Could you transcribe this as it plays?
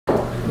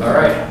All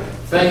right.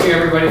 Thank you,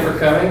 everybody, for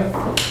coming.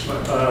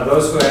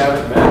 Those who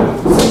haven't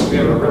met, we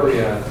have a really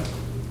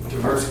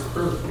diverse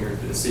crew here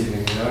this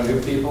evening. You know, new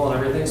people and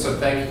everything. So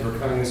thank you for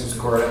coming. This is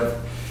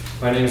Cordev.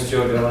 My name is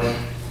Joe Dillon.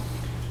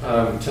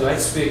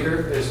 Tonight's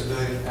speaker is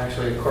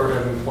actually a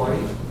Cordev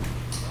employee,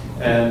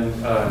 and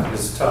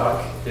his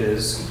talk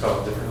is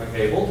called Differently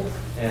Abled.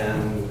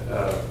 And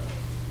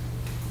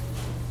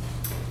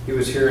he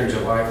was here in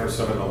July for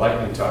some of the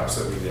lightning talks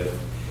that we did.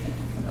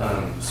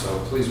 So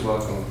please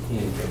welcome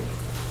Ian King.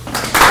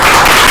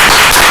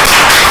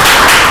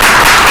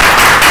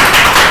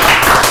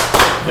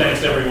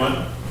 Thanks,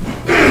 everyone.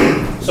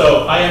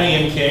 So I am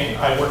Ian King.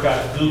 I work out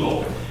at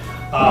Google.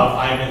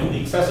 I'm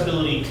the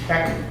accessibility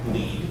tech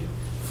lead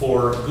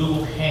for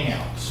Google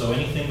Hangouts. So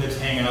anything that's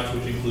Hangouts,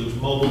 which includes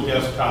mobile,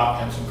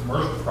 desktop, and some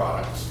commercial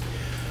products,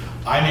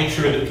 I make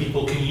sure that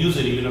people can use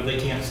it even if they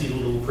can't see the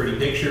little pretty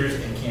pictures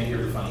and can't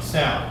hear the funny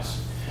sounds.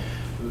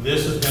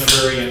 This has been a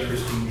very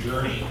interesting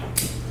journey.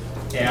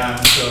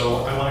 And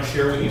so I want to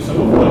share with you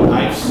some of what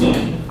I've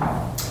seen,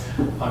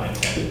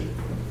 unintended.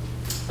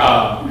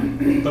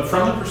 But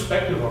from the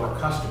perspective of our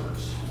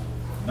customers,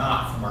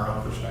 not from our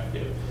own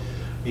perspective.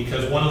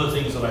 Because one of the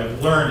things that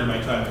I've learned in my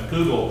time at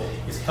Google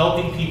is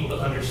helping people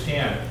to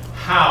understand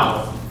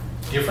how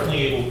differently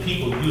abled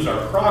people use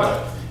our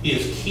product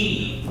is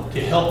key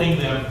to helping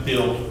them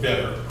build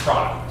better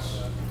products.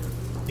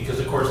 Because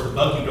of course the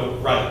bug you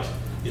don't write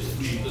is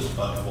the cheapest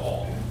bug of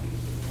all.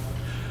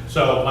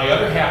 So my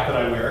other hat that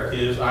I wear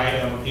is I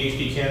am a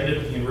PhD candidate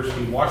at the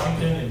University of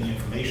Washington in the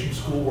information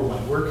school, where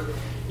my work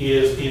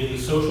is in the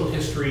social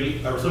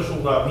history, or social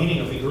meaning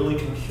of the early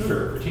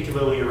computer,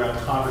 particularly around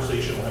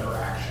conversational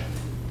interaction.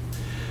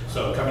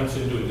 So coming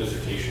soon to a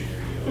dissertation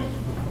near you.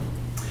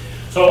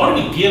 So I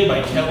want to begin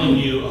by telling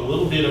you a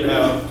little bit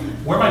about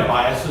where my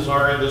biases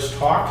are in this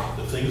talk,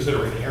 the things that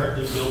are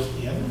inherently built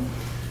in.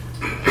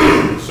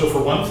 So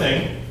for one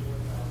thing,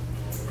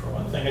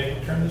 I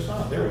can turn this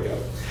on, there we go.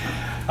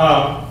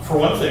 For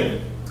one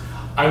thing,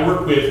 I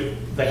work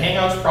with the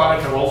Hangouts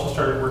product. I've also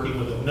started working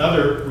with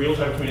another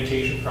real-time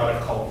communication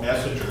product called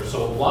Messenger.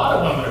 So a lot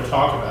of what I'm going to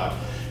talk about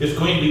is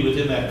going to be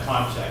within that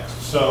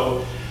context.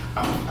 So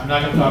I'm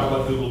not going to talk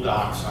about Google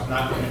Docs. I'm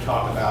not going to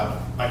talk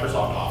about Microsoft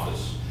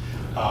Office.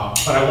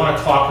 But I want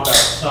to talk about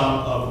some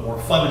of the more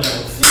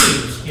fundamental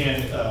themes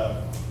in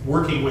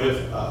working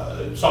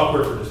with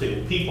software for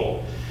disabled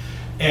people.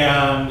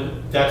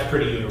 And that's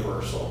pretty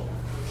universal.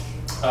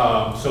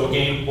 So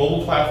again,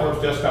 mobile platforms,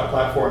 desktop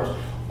platforms,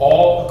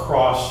 all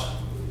across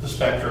the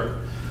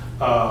spectrum.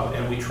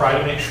 And we try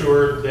to make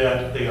sure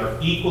that they are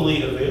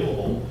equally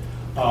available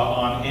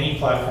on any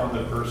platform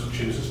that a person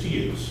chooses to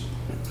use.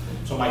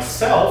 So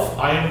myself,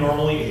 I am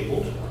normally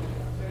abled.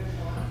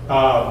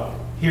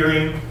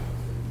 Hearing,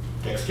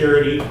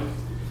 dexterity,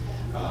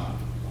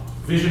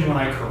 vision when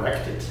I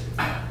correct it.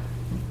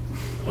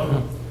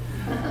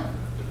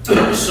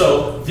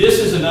 So this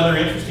is another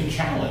interesting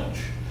challenge.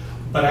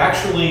 But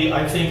actually,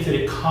 I think that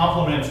it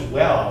complements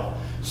well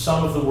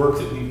some of the work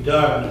that we've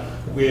done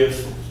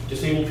with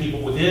disabled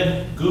people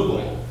within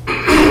Google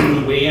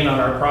who weigh in on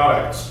our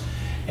products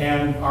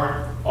and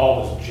aren't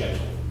always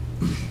gentle.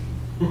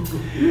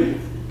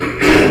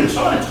 So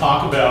I want to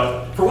talk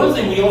about, for one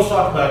thing, we always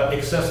talk about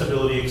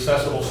accessibility,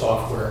 accessible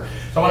software.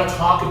 So I want to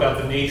talk about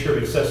the nature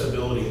of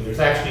accessibility, and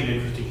there's actually an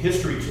interesting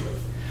history to it.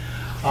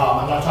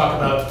 I want to talk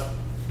about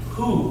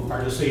who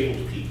are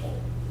disabled people.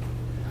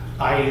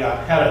 I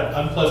had an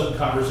unpleasant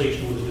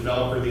conversation with a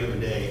developer the other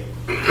day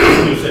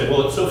who said,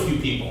 well, it's so few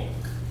people.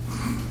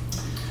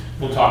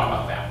 We'll talk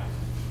about that.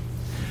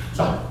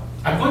 So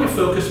I'm going to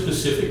focus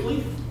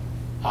specifically,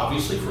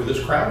 obviously for this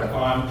crowd,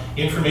 on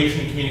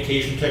information and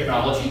communication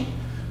technology.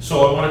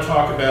 So I want to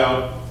talk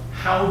about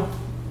how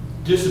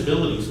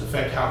disabilities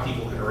affect how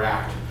people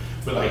interact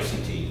with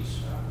ICTs.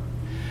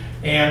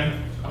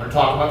 And I'm going to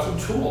talk about some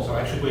tools. I'm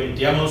actually going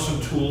to demo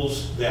some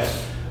tools that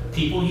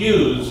people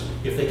use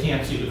if they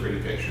can't see the pretty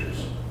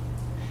pictures.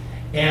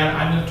 And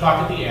I'm going to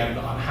talk at the end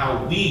on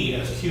how we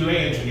as QA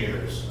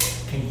engineers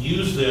can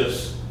use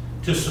this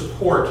to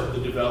support the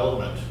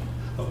development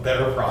of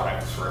better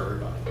products for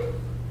everybody.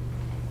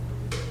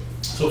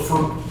 So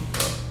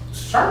to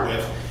start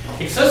with,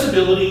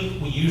 accessibility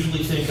we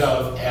usually think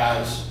of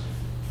as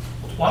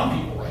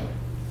blind people, right?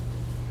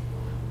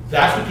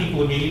 That's what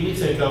people immediately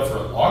think of. For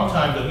a long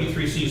time,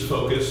 W3C's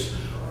focus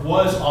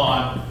was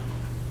on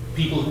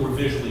people who were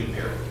visually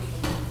impaired.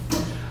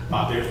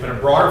 There's been a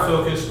broader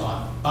focus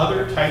on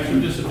other types of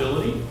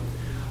disability,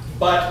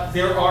 but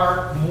there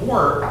are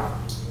more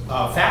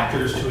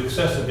factors to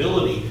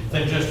accessibility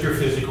than just your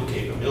physical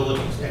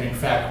capabilities. And in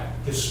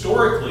fact,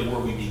 historically, where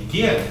we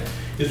begin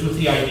is with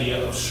the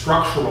idea of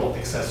structural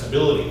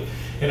accessibility.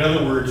 In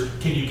other words,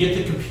 can you get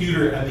the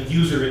computer and the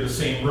user in the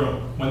same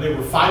room? When there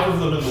were 5 of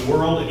them in the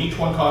world and each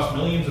one cost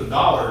millions of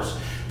dollars,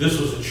 this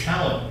was a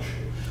challenge.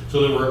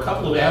 So there were a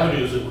couple of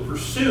avenues that were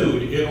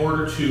pursued in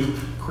order to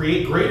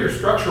create greater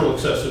structural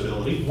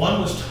accessibility.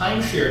 One was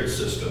time-shared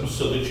systems,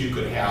 so that you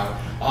could have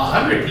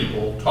 100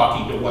 people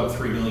talking to one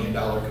 $3 million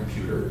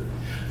computer.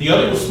 The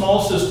other was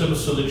small systems,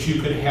 so that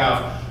you could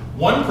have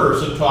one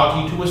person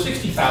talking to a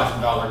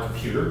 $60,000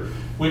 computer,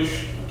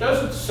 which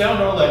doesn't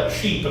sound all that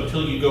cheap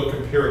until you go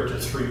compare it to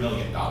 $3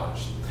 million.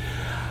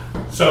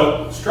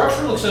 So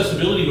structural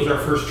accessibility was our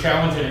first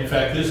challenge, and in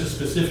fact this is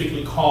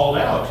specifically called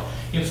out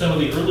in some of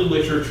the early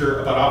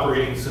literature about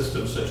operating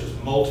systems such as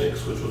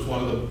Multics, which was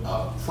one of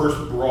the first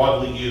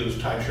broadly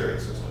used time-sharing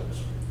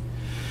systems.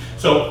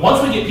 So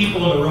once we get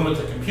people in the room with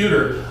the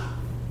computer,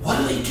 what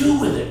do they do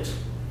with it?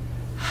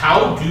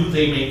 How do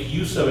they make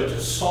use of it to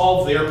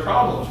solve their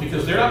problems?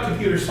 Because they're not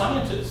computer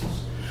scientists.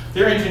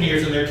 They're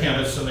engineers and they're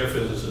chemists and they're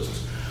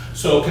physicists.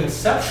 So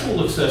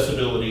conceptual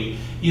accessibility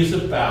is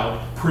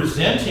about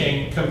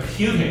presenting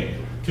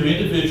computing to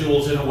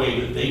individuals in a way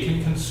that they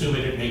can consume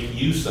it and make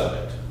use of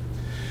it.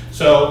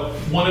 So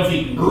one of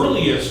the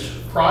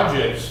earliest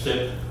projects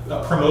that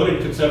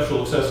promoted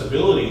conceptual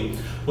accessibility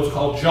was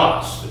called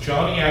JOS, the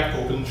Joniac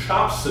Open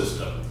Shop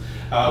System.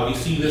 We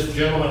see this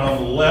gentleman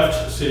on the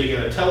left sitting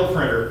at a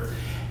teleprinter,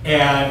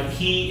 and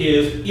he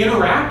is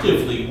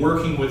interactively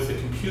working with the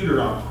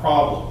computer on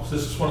problems.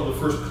 This is one of the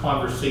first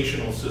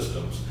conversational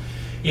systems,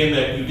 in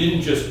that you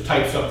didn't just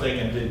type something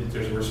and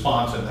there's a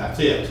response and that's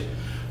it.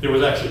 There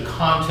was actually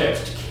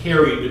context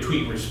carried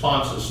between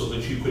responses so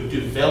that you could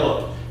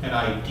develop an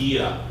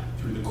idea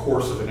through the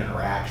course of an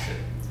interaction.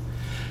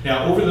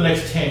 Now, over the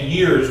next 10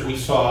 years, we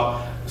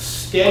saw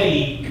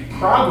steady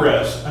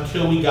progress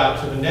until we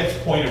got to the next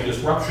point of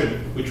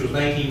disruption, which was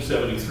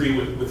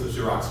 1973 with the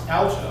Xerox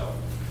Alto,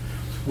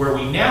 where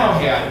we now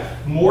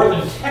had more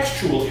than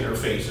textual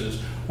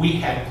interfaces, we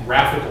had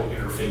graphical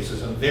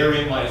interfaces, and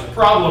therein lies the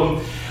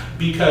problem,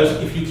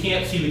 because if you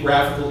can't see the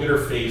graphical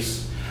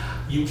interface,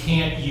 you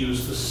can't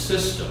use the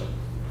system.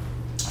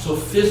 So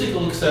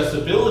physical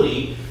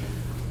accessibility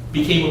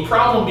became a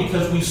problem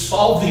because we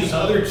solved these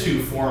other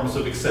two forms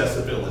of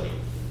accessibility.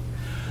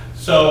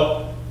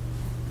 So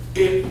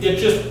it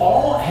just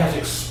all has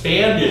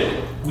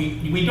expanded.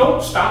 We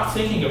don't stop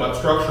thinking about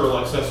structural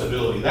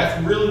accessibility. That's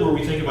really where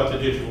we think about the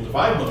digital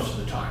divide most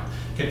of the time.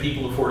 Can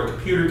people afford a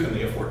computer? Can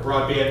they afford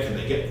broadband? Can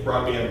they get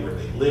broadband where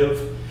they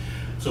live?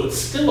 So it's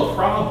still a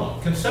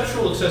problem.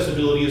 Conceptual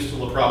accessibility is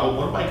still a problem.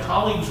 One of my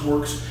colleagues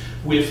works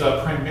with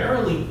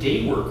primarily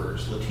day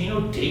workers,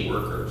 Latino day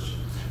workers,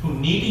 who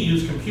need to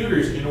use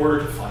computers in order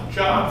to find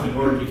jobs, in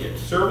order to get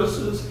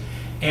services,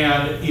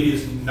 and it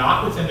is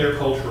not within their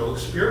cultural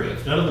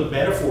experience. None of the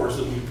metaphors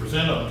that we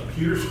present on the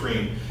computer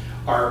screen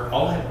are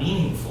all that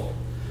meaningful.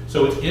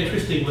 So it's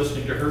interesting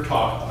listening to her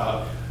talk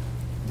about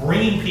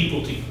bringing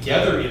people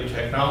together in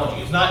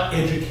technology. It's not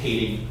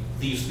educating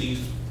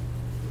these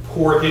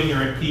poor,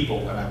 ignorant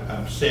people, and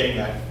I'm saying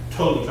that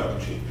totally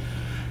tongue-in-cheek.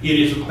 It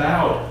is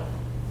about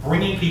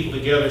bringing people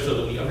together so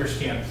that we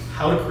understand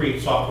how to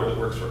create software that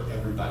works for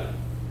everybody.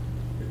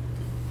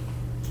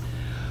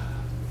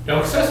 Now,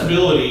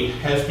 accessibility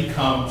has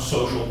become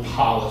social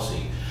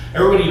policy.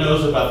 Everybody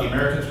knows about the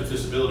Americans with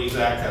Disabilities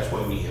Act. That's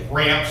why we have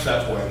ramps.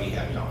 That's why we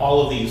have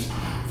all of these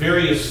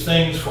various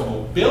things for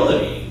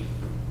mobility.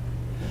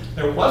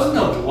 There wasn't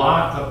a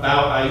lot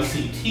about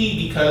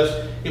ICT because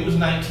it was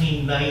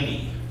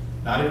 1990.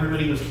 Not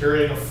everybody was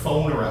carrying a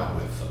phone around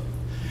with them.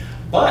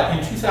 But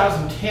in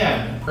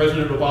 2010,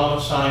 President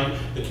Obama signed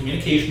the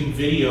Communication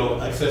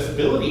Video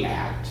Accessibility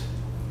Act,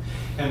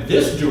 and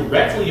this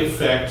directly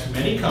affects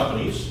many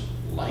companies,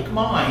 like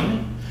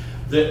mine,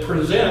 that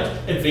present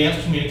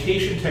advanced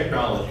communication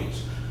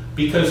technologies.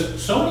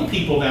 Because so many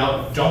people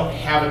now don't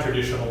have a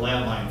traditional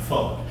landline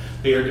phone.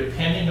 They are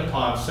depending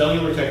upon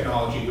cellular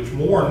technology, which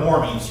more and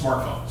more means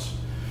smartphones.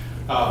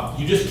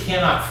 You just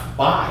cannot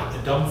buy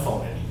a dumb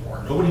phone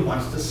anymore. Nobody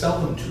wants to sell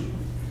them to you.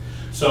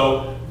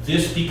 So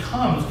this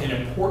becomes an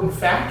important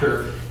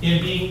factor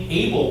in being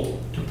able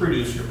to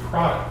produce your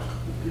product.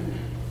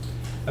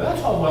 Now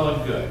that's all well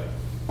and good,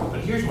 but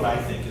here's what I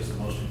think is the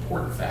most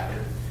important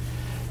factor.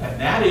 And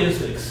that is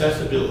that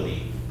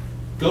accessibility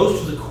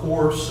goes to the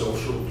core of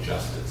social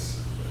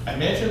justice. I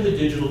mentioned the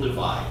digital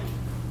divide.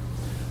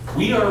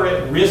 We are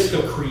at risk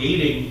of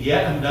creating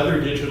yet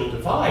another digital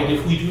divide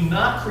if we do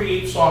not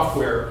create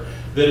software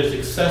that is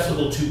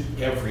accessible to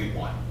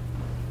everyone.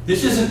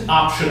 This isn't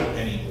optional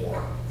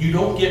anymore. You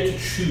don't get to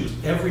choose.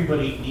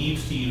 Everybody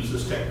needs to use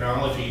this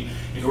technology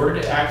in order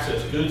to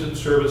access goods and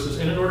services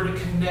and in order to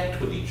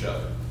connect with each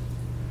other.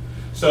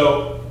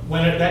 So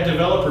when that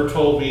developer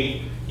told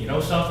me, you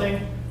know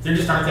something? There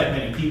just aren't that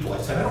many people.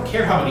 I said, I don't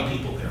care how many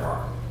people there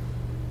are.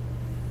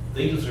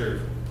 They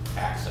deserve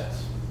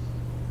access.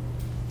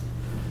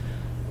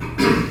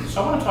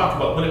 So I want to talk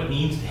about what it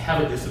means to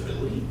have a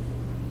disability.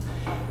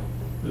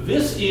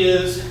 This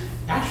is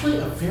actually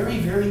a very,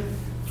 very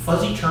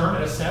fuzzy term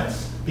in a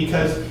sense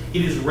because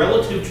it is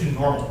relative to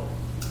normal.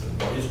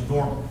 What is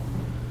normal?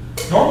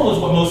 Normal is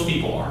what most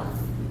people are.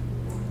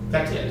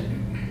 That's it.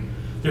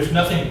 There's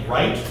nothing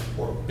right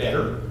or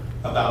better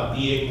about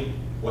being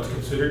what's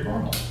considered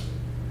normal.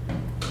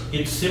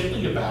 It's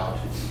simply about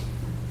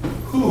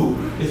who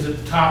is at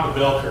the top of the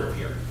bell curve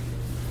here.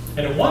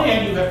 And at one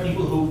end, you have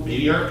people who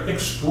maybe are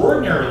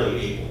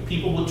extraordinarily able,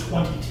 people with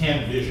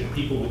 20/10 vision,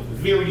 people with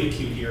very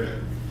acute hearing.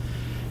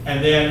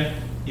 And then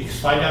you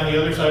slide down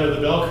the other side of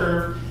the bell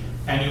curve,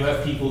 and you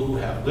have people who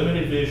have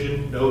limited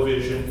vision, no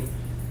vision,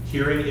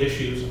 hearing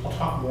issues. I'll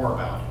talk more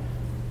about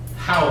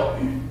how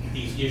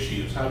these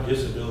issues, how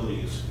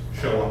disabilities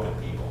show up in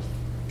people.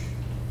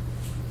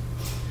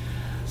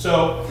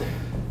 So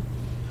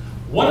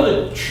one of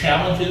the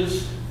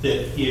challenges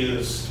that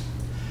is,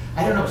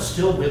 I don't know,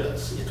 still with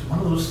us, it's one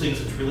of those things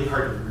that's really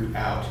hard to root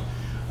out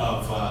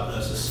of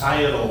the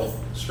societal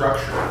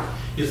structure,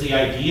 is the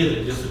idea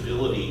that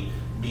disability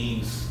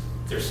means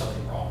there's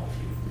something wrong with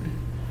you.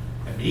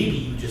 And maybe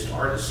you just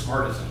aren't as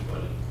smart as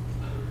anybody.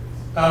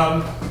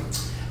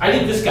 I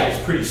think this guy's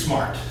pretty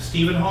smart.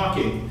 Stephen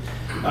Hawking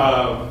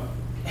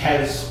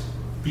has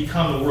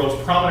become the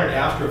world's prominent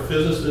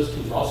astrophysicist.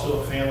 He's also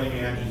a family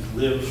man. He's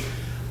lived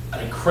an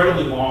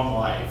incredibly long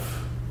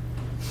life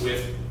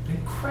with an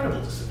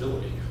incredible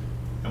disability.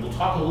 And we'll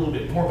talk a little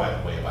bit more, by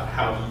the way, about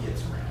how he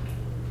gets around.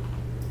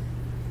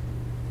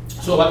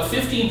 So about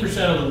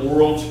 15% of the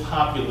world's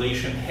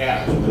population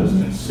has what is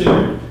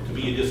considered to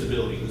be a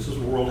disability. This is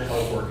World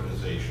Health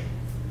Organization.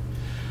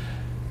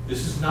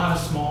 This is not a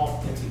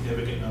small,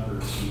 insignificant number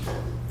of people.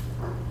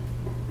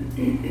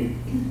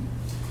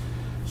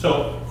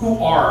 So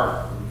who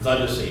are the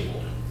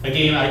disabled?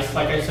 Again,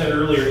 like I said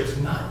earlier, it's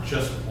not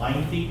just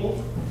blind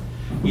people.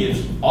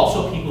 It's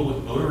also people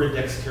with motor and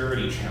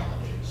dexterity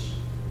challenges.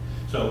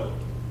 So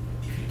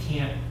if you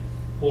can't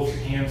hold your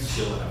hand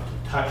still enough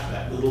to touch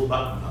that little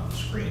button on the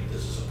screen,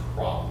 this is a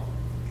problem.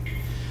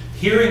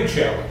 Hearing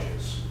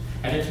challenges,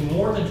 and it's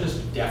more than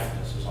just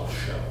deafness, as I'll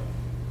show.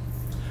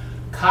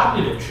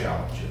 Cognitive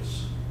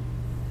challenges.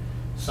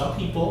 Some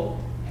people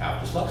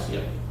have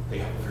dyslexia. They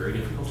have a very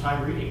difficult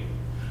time reading.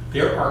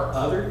 There are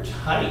other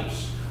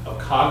types of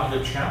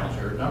cognitive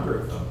challenge, or a number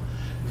of them,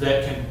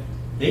 that can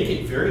make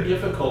it very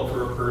difficult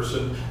for a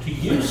person to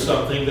use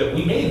something that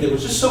we made that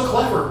was just so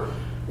clever.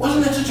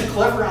 Wasn't that such a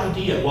clever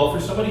idea? Well, for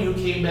somebody who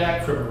came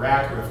back from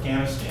Iraq or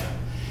Afghanistan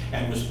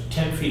and was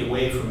 10 feet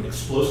away from an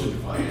explosive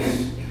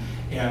device,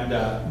 and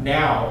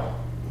now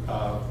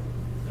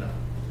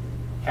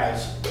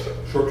has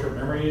short-term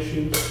memory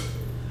issues,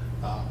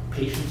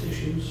 patience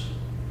issues,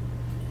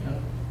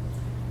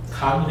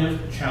 cognitive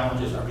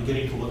challenges are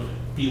beginning to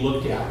be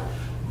looked at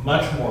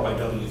much more by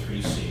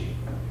W3C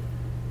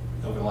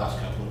over the last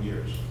couple of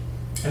years.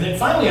 And then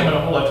finally, I'm going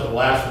to hold up to the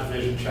last with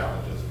vision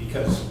challenges,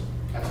 because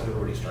that's what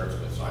everybody starts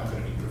with, so I'm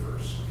going to be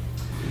reverse.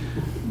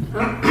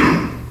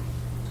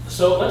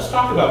 So let's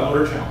talk about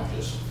motor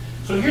challenges.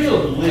 So here's a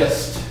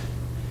list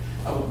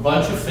of a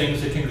bunch of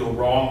things that can go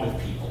wrong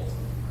with people.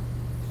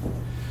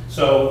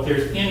 So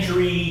there's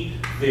injury,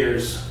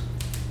 there's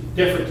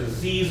different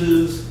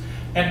diseases,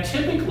 and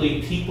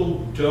typically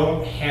people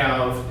don't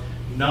have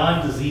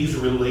non-disease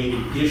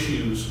related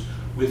issues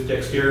with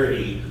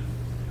dexterity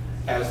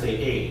as they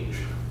age.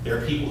 There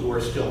are people who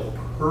are still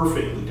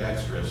perfectly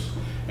dexterous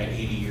at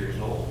 80 years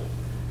old.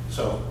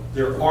 So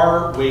there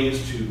are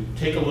ways to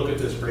take a look at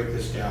this, break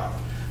this down.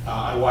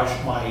 I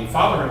watched my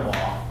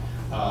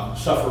father-in-law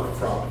suffer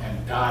from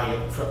and die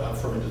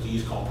from a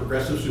disease called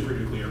progressive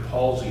supranuclear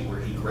palsy, where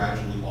he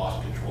gradually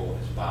lost control of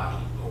his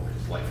body over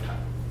his lifetime.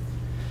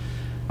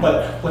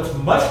 But what's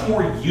much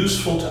more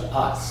useful to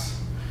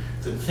us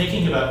than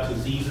thinking about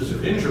diseases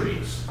or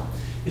injuries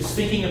is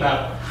thinking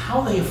about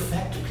how they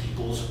affect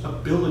people's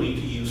ability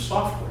to use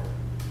software.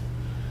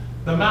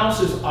 The mouse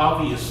is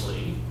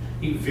obviously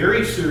a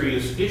very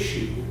serious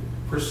issue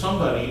for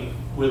somebody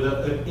with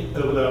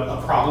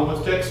a problem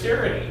with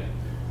dexterity.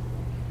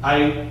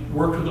 I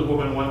worked with a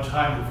woman one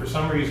time who, for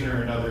some reason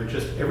or another,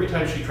 just every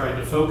time she tried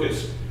to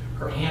focus,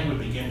 her hand would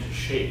begin to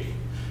shake.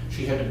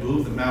 She had to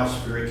move the mouse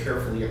very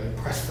carefully and then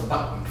press the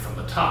button from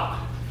the top.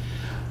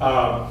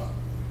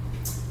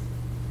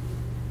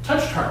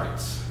 Touch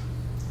targets.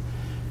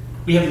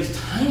 We have these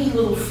tiny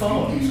little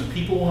phones, and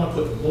people want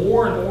to put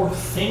more and more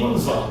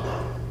things on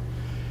them,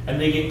 and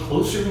they get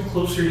closer and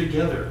closer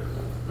together.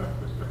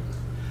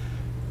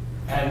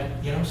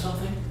 And you know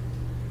something?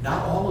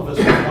 Not all of us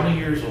are 20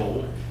 years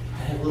old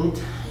and have little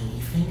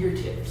tiny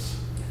fingertips.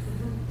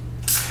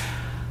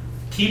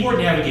 Keyboard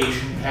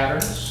navigation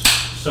patterns.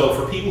 So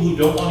for people who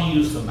don't want to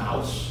use the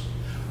mouse,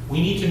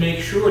 we need to make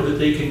sure that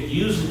they can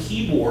use the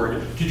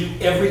keyboard to do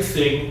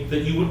everything that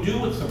you would do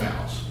with the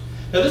mouse.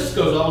 Now this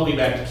goes all the way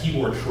back to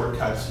keyboard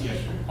shortcuts in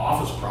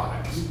Office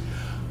products.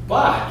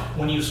 But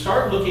when you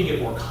start looking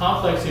at more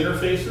complex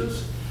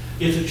interfaces,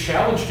 it's a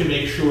challenge to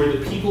make sure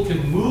that people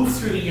can move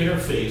through the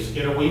interface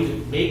in a way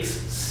that makes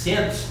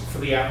sense for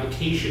the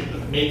application,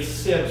 that makes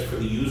sense for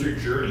the user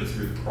journey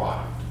through the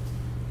product.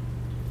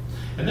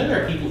 And then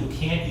there are people who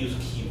can't use a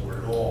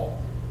keyboard at all.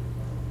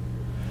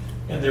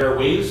 And there are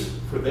ways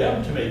for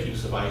them to make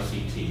use of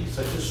ICT,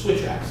 such as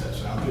switch access,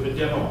 and I'll give a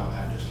demo on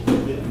that in just a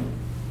little bit.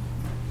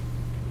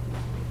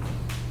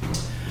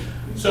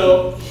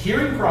 So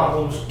hearing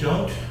problems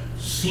don't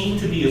seem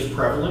to be as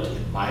prevalent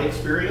in my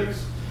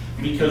experience,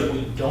 because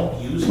we don't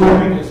use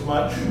hearing as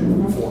much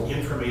for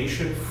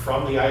information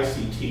from the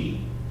ICT.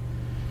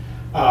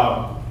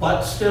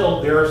 But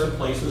still, there are some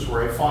places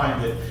where I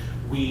find that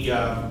we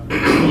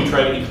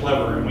try to be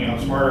clever and we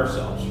outsmart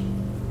ourselves.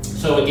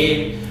 So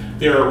again,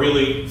 There are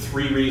really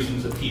 3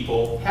 reasons that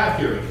people have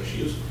hearing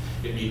issues.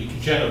 It may be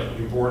congenital,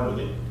 you're born with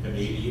it. It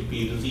may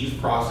be a disease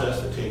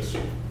process that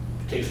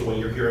takes away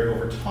your hearing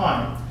over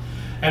time.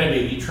 And it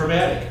may be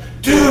traumatic.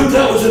 Dude,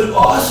 that was an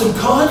awesome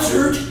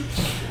concert!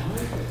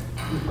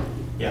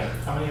 Yeah,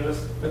 how many of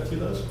us went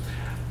through those?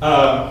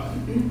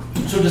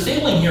 So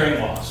disabling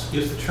hearing loss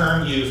is the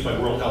term used by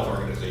World Health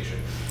Organization,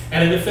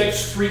 and it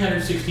affects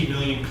 360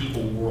 million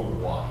people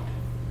worldwide.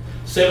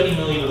 70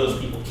 million of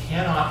those people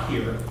cannot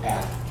hear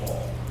at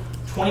all.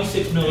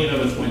 26 million of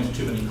us went to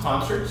too many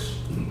concerts.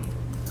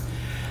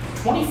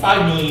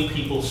 25 million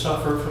people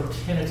suffer from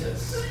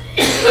tinnitus.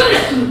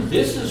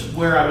 This is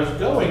where I was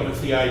going with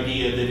the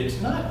idea that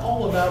it's not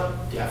all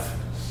about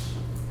deafness.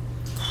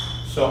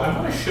 So I'm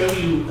going to show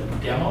you a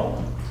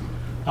demo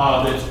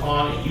that's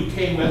on a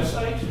UK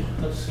website.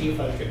 Let's see if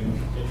I can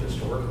get this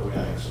to work the way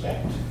I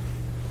expect.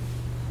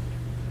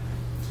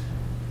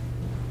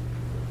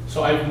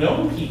 So I've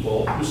known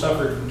people who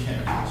suffered from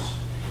tinnitus.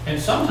 And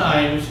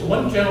sometimes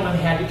one gentleman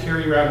had to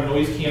carry around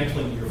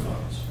noise-canceling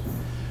earphones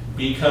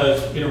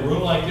because in a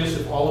room like this,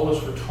 if all of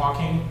us were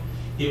talking,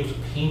 it was a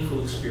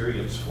painful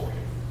experience for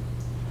him.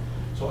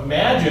 So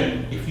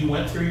imagine if you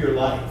went through your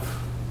life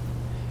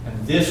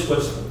and this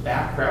was the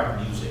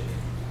background music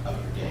of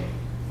your day.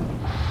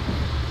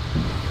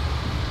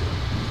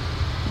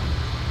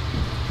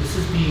 This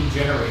is being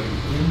generated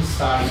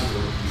inside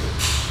your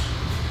ears.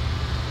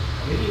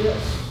 Maybe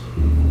this.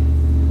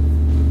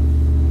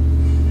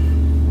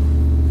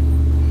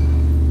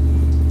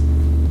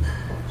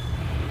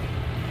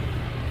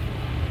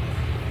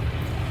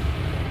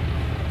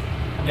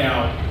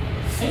 Now,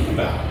 think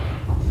about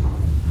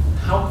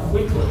how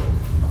quickly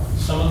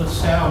some of the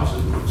sounds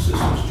that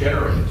systems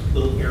generate,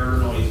 little error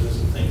noises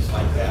and things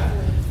like that,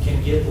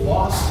 can get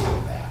lost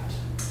in that.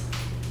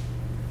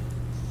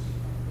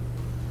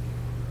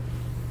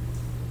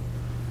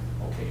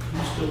 Okay, do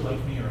you still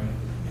like me or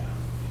yeah?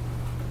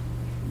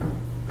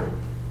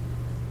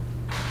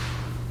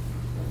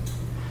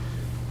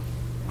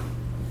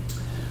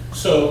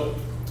 So,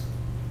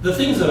 the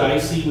things that I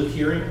see with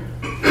hearing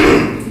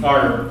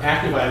are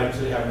active items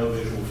that have no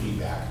visual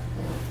feedback.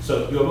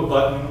 So you have a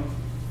button,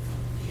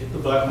 you hit the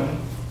button,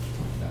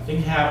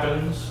 nothing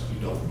happens. You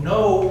don't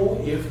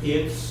know if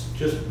it's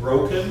just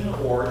broken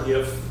or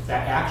if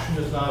that action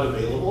is not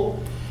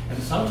available.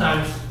 And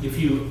sometimes if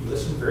you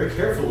listen very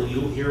carefully,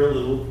 you'll hear a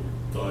little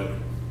thud.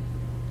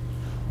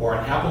 Or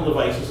on Apple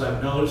devices,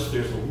 I've noticed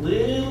there's a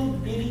little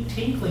bitty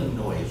tinkling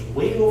noise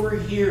way over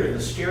here in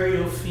the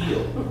stereo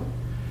field.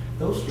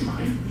 Those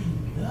drive me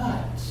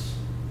nuts.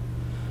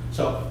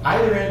 So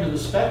either end of the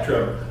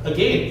spectrum,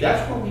 again,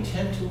 that's where we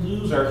tend to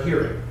lose our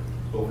hearing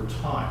over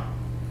time.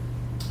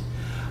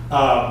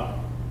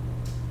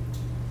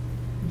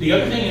 The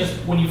other thing is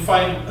when you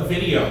find a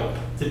video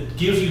that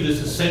gives you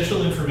this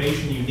essential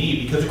information you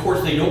need, because of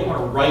course they don't want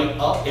to write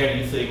up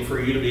anything for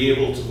you to be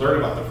able to learn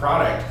about the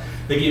product,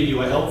 they give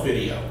you a help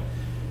video.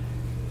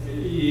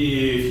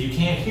 If you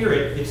can't hear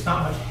it, it's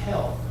not much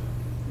help.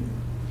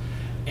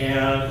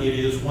 And it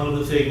is one of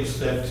the things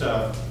that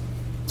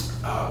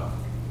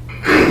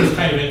is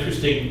kind of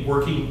interesting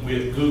working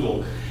with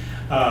Google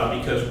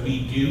because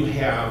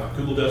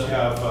Google does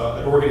have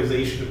an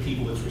organization of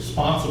people that's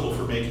responsible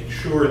for making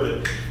sure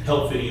that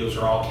help videos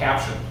are all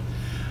captioned.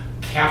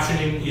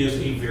 Captioning is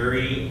a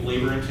very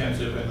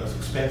labor-intensive and thus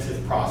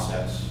expensive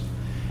process,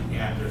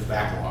 and there's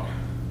backlog.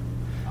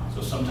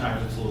 So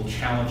sometimes it's a little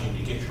challenging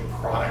to get your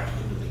product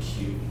into the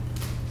queue.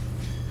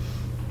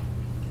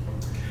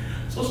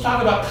 So let's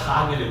talk about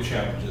cognitive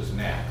challenges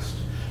next.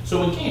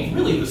 So again,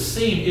 really the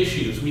same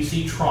issues. We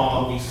see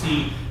trauma, we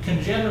see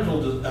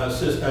congenital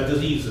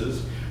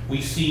diseases,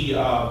 we see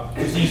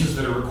diseases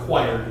that are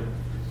required,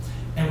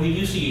 and we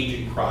do see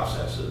aging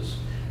processes.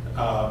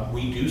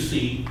 We do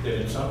see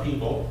that in some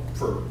people,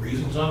 for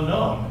reasons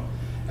unknown,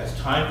 as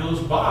time goes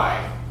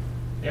by,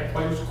 they're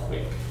quite as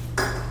quick.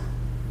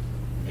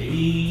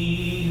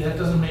 Maybe that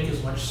doesn't make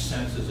as much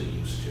sense as it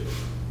used to.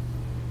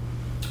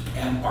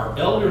 And our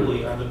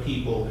elderly are the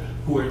people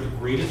who are at the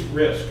greatest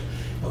risk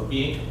of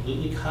being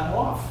completely cut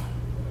off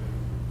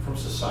from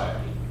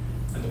society.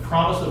 And the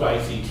promise of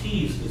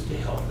ICTs is to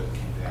help them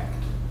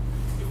connect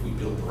if we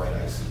build the right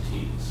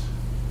ICTs.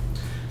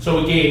 So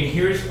again,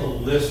 here's a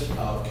list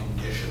of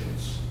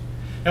conditions.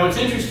 Now it's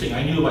interesting,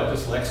 I knew about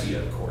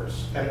dyslexia, of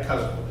course, had a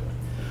cousin with it.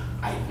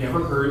 I'd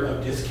never heard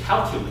of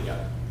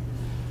dyscalculia,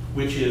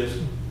 which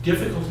is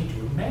difficulty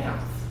doing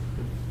math.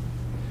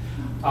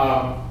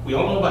 We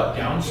all know about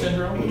Down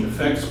syndrome, which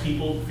affects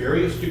people to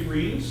various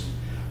degrees.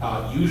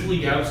 Usually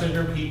Down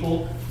syndrome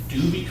people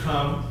do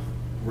become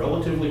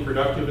relatively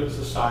productive in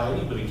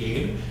society, but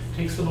again, it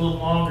takes them a little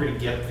longer to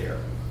get there.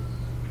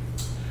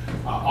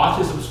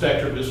 Autism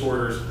spectrum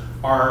disorders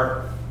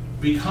are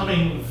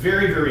becoming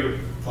very, very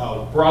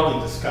broadly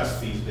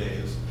discussed these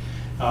days.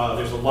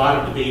 There's a lot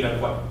of debate on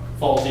what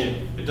falls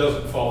in, it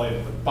doesn't fall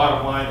in, but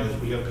bottom line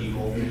is we have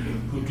people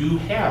who do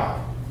have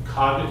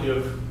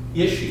cognitive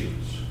issues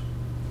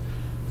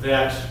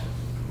that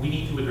we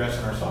need to address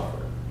in our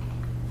software.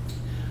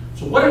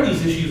 So what are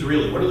these issues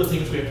really? What are the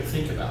things we have to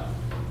think about?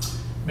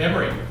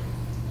 Memory.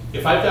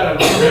 If I've got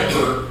to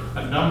remember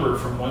a number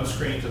from one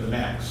screen to the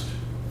next,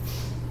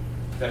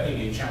 that may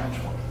be a challenge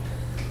for me.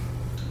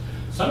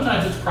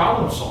 Sometimes it's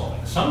problem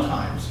solving.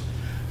 Sometimes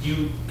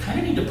you kind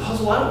of need to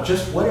puzzle out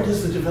just what it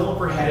is the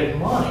developer had in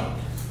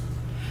mind.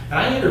 And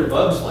I enter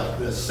bugs like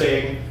this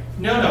saying,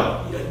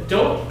 no,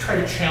 don't try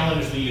to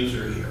challenge the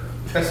user here.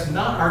 That's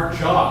not our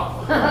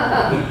job.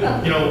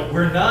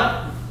 We're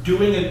not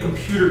doing a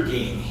computer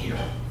game here.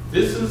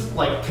 This is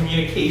like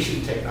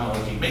communication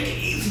technology. Make it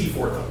easy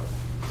for them.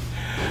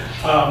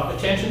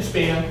 Attention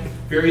span,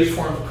 various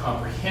forms of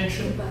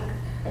comprehension.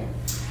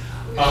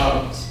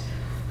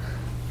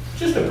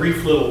 Just a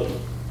brief little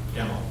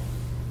demo.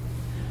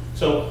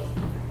 So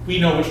we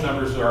know which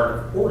numbers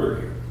are in order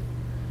here.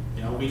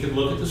 We can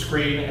look at the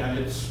screen and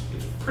it's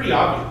pretty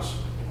obvious.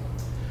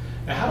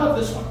 Now how about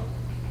this one?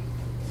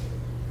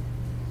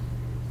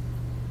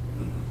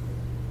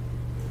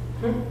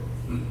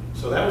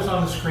 So that was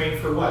on the screen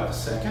for what, a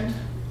second?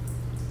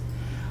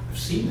 I've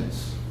seen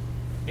this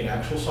in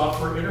actual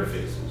software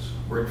interfaces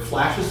where it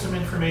flashes some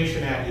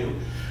information at you.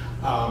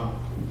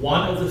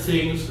 One of the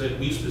things that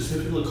we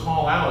specifically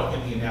call out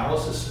in the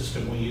analysis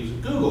system we use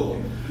at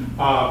Google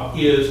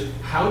is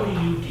how do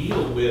you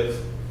deal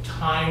with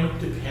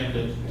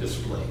time-dependent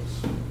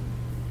displays?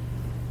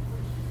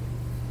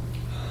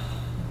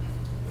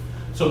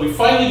 So we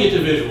finally get to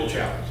visual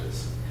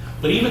challenges.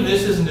 But even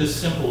this isn't as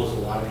simple as a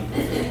lot of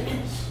people think it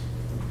is.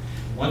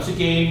 Once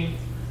again,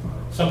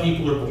 some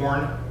people are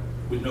born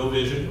with no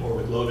vision or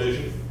with low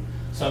vision.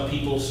 Some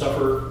people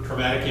suffer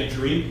traumatic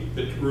injury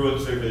that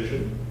ruins their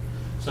vision.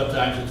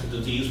 Sometimes it's a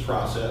disease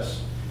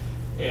process.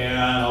 And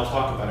I'll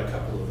talk about a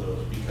couple of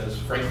those because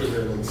frankly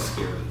they're a little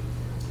scary.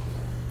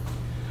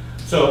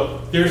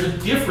 So there's a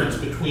difference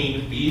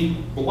between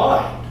being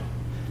blind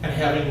and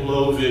having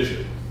low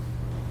vision.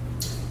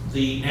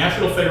 The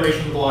National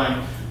Federation of the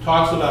Blind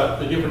talks about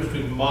the difference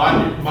between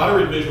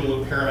moderate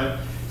visual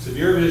impairment,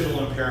 severe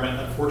visual impairment.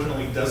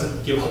 Unfortunately,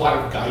 doesn't give a lot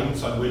of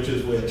guidance on which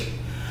is which.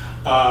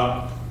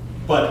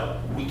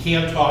 But we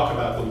can talk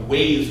about the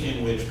ways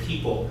in which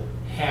people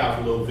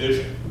have low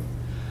vision.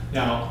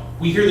 Now,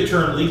 we hear the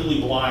term legally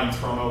blind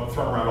thrown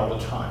around all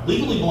the time.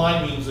 Legally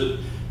blind means that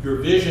your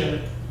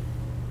vision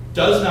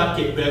does not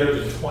get better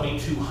than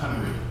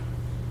 2200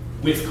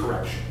 with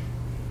correction.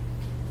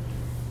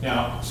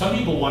 Now, some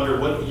people wonder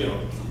what,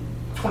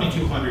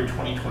 2200,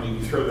 2020,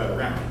 we throw that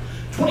around.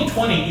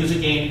 2020 is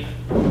again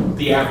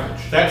the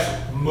average. That's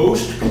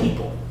most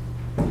people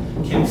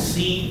can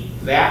see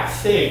that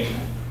thing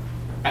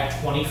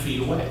at 20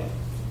 feet away.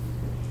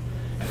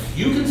 And if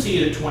you can see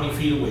it at 20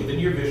 feet away, then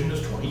your vision is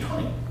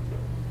 2020.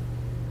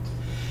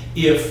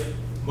 If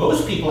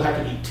most people have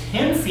to be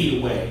 10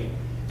 feet away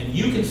and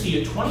you can see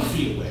it 20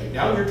 feet away,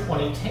 now you're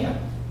 2010.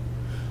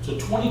 So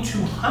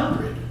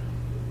 2200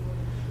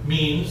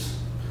 means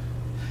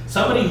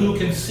somebody who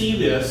can see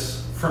this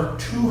from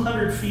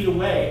 200 feet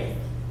away,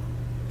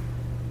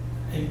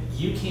 and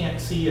you can't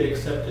see it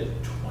except at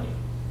 20.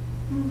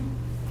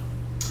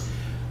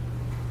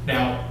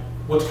 Now,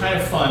 what's kind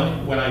of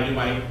fun when I do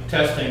my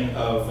testing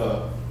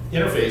of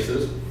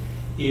interfaces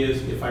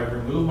is if I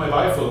remove my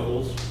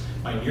bifocals,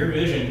 my near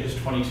vision is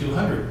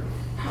 2200.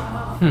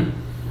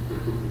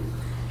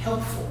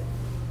 Helpful.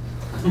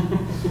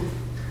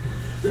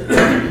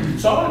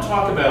 So I want to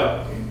talk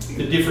about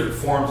the different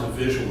forms of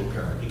visual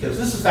impairment because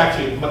this is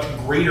actually a much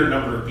greater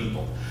number of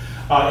people.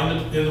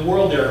 In the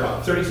world, there are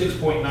about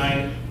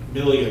 36.9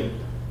 million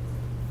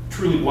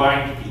truly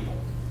blind people.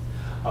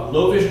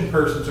 Low vision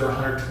persons are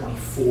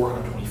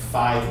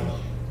 125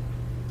 million.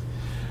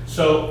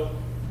 So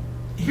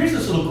here's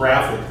this little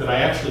graphic that I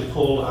actually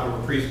pulled out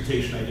of a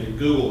presentation I did at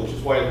Google, which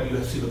is why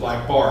you see the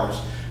black bars,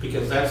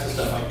 because that's the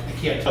stuff I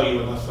can't tell you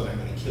unless I'm going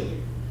to kill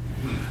you.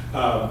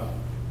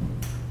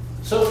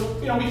 So,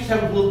 we just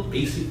have a little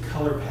basic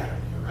color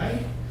pattern here,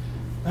 right?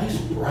 Nice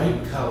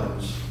bright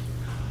colors.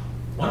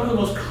 One of the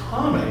most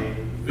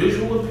common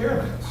visual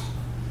impairments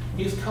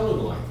is color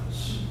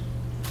blindness.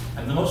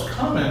 And the most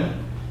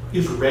common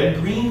is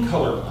red-green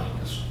color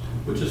blindness,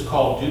 which is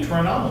called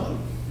deuteranomaly.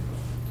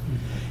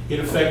 It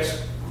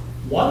affects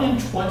 1 in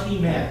 20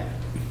 men.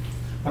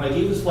 When I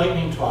gave this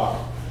lightning talk,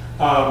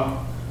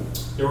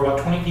 there were about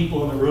 20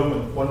 people in the room,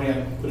 and one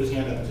man put his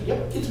hand up and said,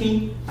 "Yep, it's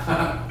me."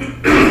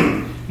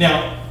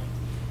 Now,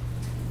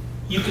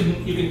 you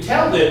can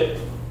tell that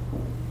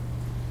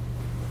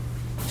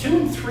 2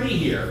 and 3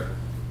 here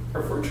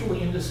are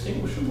virtually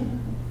indistinguishable.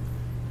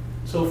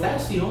 So if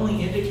that's the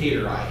only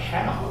indicator I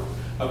have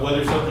of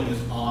whether something is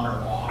on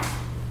or off,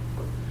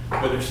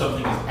 whether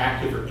something is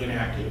active or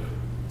inactive,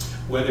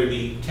 whether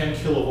the 10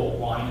 kilovolt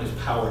line is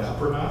powered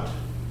up or not,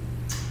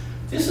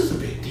 this is a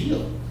big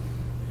deal.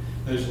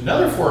 There's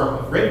another form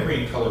of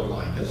red-green color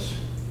blindness,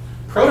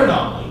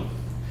 protanomaly,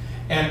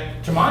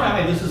 and to my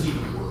eye, this is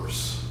even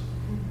worse.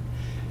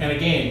 And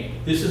again,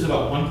 this is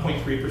about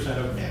 1.3%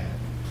 of men.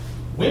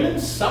 Women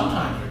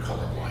sometimes are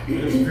colorblind,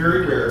 but it's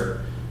very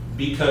rare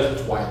because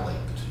it's Y-linked.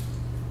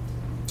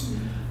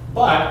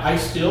 But I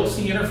still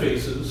see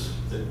interfaces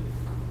that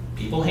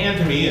people hand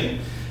to me and,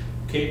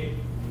 okay,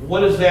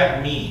 what does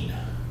that mean?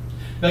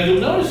 Now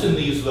you'll notice in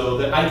these though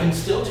that I can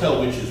still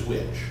tell which is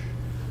which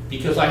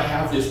because I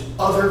have this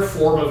other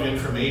form of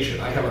information.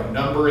 I have a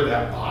number in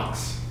that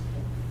box.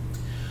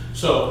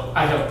 So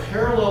I have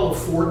parallel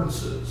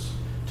affordances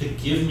to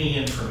give me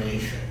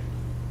information.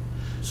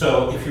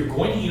 So if you're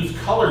going to use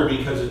color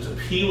because it's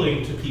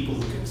appealing to people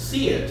who can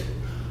see it,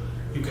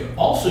 you can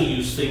also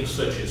use things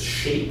such as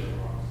shape,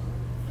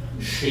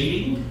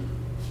 shading,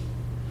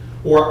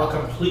 or a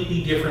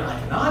completely different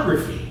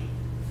iconography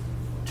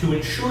to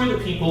ensure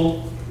that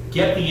people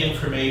get the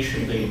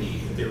information they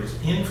need. That there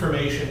is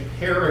information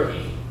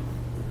parity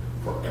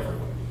for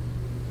everyone.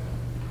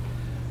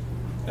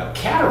 Now,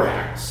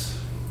 cataracts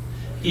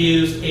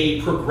is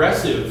a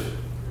progressive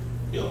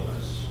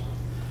illness.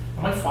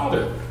 My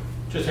father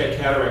just had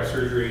cataract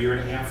surgery a year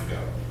and a half ago,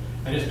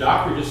 and his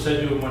doctor just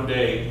said to him one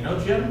day, you know,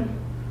 Jim,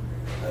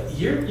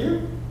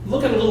 you're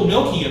looking a little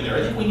milky in there.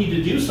 I think we need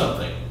to do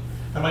something.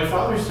 And my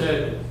father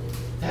said,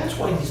 that's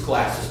why these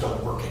glasses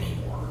don't work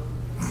anymore.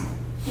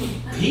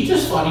 He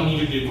just thought he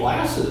needed new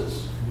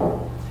glasses.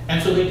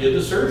 And so they did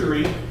the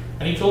surgery,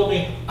 and he told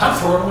me, I'm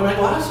throwing away my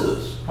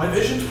glasses. My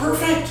vision's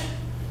perfect.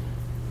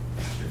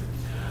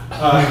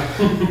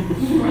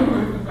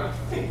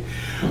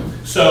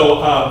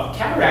 So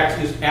cataract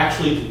is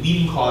actually the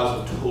leading cause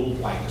of total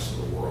blindness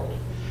in the world.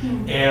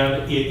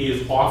 And it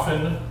is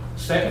often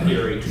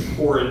secondary to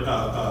poor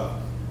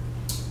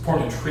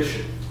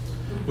nutrition,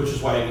 which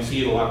is why we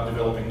see it a lot in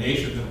developing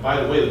nations. And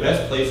by the way, the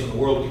best place in the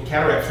world to get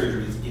cataract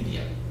surgery is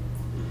India,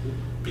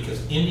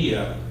 because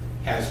India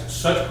has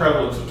such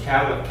prevalence of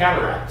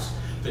cataracts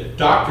that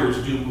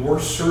doctors do more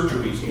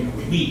surgeries in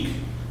a week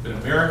than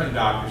American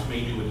doctors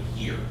may do in a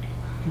year.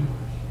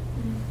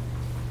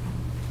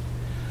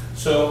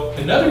 So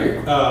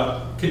another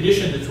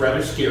condition that's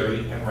rather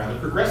scary and rather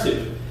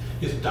progressive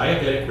is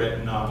diabetic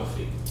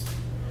retinopathy.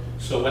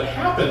 So what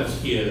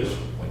happens is,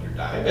 when you're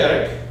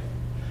diabetic,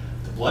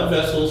 the blood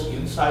vessels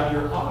inside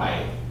your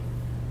eye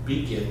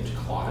begin to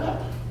clot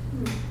up.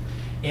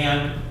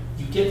 And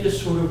you get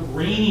this sort of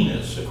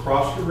graininess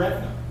across your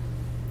retina.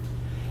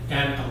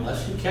 And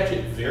unless you catch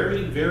it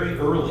very, very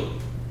early,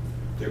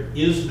 there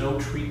is no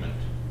treatment.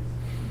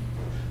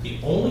 The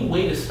only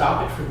way to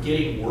stop it from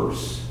getting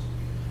worse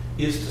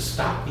is to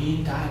stop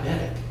being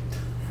diabetic,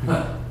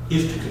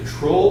 is to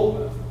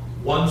control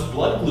one's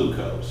blood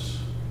glucose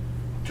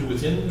to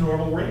within the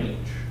normal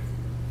range.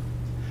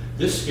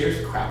 This scares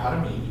the crap out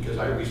of me because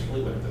I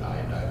recently learned that I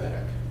am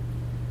diabetic.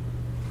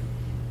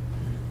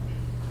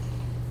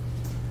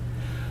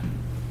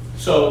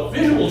 So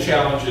visual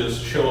challenges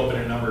show up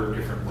in a number of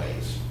different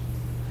ways.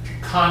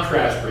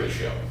 Contrast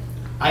ratio.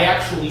 I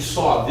actually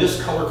saw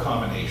this color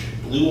combination,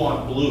 blue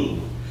on blue,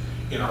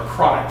 in our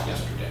product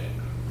yesterday.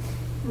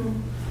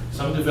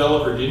 Some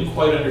developer didn't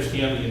quite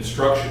understand the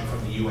instruction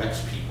from the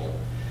UX people.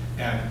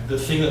 And the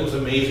thing that was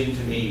amazing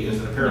to me is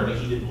that apparently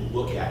he didn't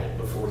look at it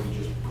before he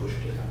just pushed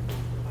it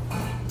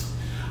up.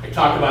 I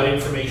talked about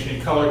information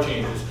and color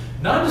changes.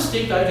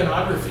 Non-distinct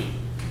iconography.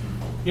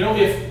 You know,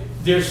 if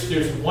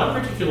there's one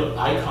particular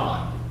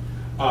icon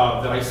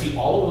that I see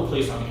all over the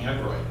place on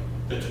Android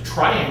that's a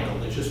triangle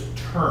that just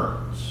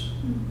turns.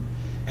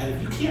 And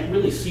if you can't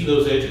really see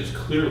those edges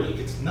clearly,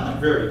 it's not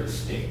very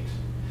distinct.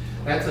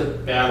 That's a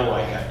battle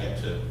I have yet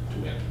to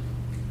win.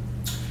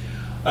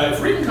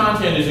 If written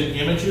content is in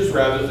images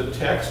rather than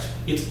text,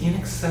 it's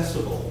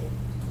inaccessible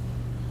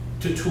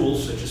to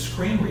tools such as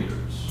screen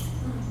readers.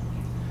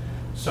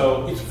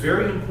 So it's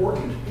very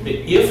important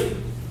that if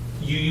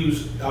you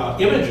use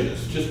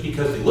images just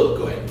because they look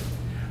good,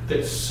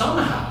 that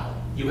somehow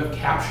you have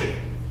captioning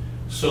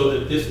so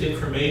that this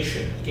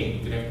information, again,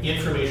 you can have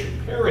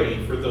information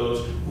parity for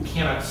those who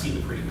cannot see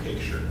the pretty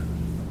picture.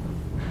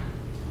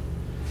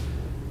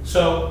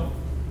 So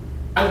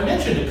I've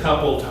mentioned a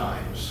couple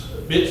times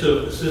bits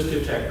of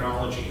assistive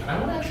technology, and I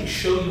want to actually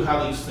show you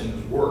how these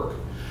things work,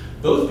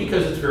 both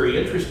because it's very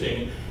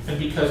interesting and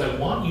because I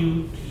want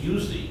you to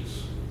use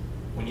these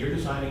when you're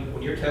designing,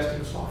 when you're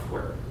testing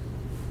software.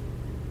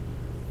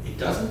 It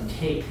doesn't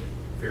take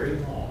very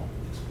long.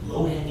 It's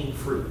low-hanging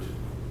fruit,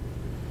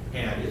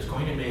 and it's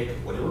going to make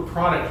whatever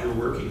product you're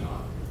working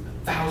on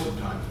 1,000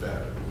 times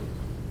better.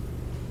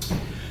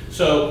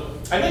 So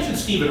I mentioned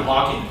Stephen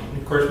Hawking, and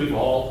of course we've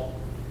all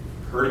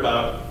heard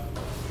about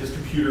his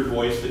computer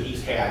voice that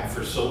he's had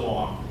for so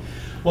long.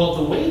 Well,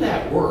 the way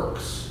that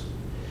works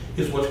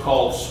is what's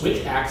called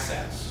switch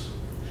access.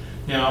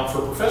 Now,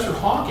 for Professor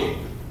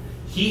Hawking,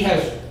 he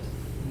has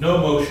no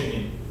motion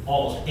in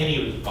almost any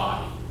of his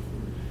body.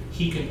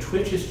 He can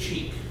twitch his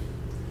cheek.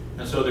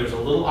 And so there's a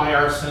little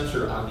IR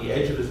sensor on the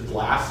edge of his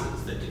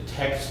glasses that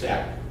detects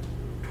that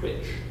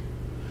twitch.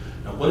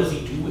 Now, what does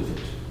he do with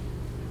it?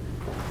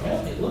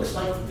 Well, it looks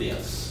like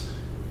this.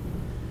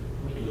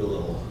 Let me do a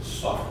little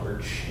software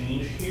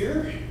change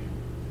here.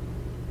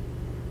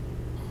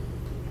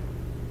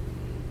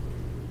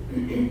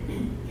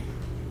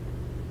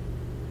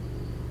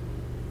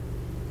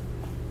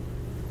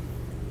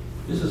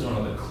 This is one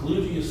of the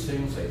kludgiest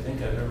things I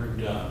think I've ever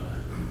done.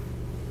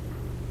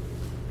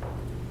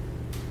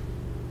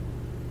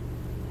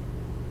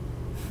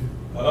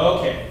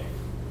 Okay.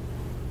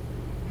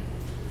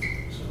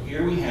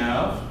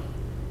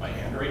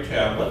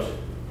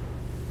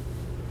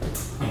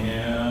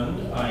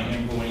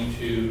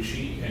 spreadsheet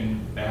sheet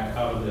and back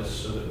out of this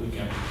so that we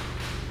can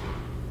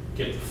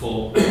get the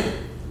full.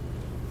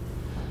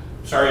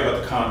 Sorry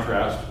about the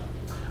contrast.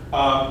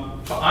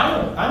 So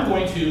I'm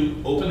going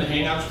to open the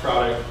Hangouts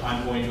product.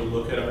 I'm going to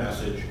look at a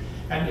message,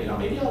 and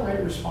maybe I'll write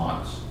a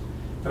response.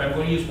 But I'm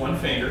going to use one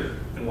finger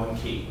and one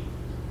key.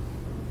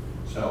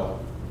 So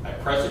I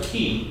press a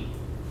key,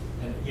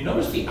 and you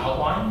notice the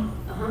outline,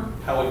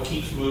 how it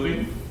keeps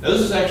moving? Now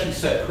this is actually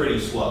set pretty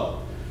slow.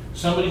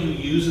 Somebody who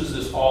uses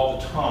this all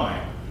the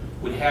time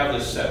would have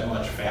this set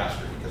much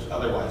faster, because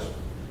otherwise.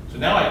 So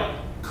now I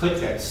click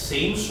that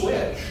same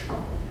switch,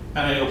 and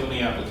I open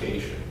the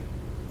application.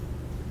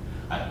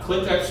 I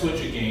click that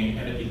switch again,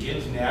 and it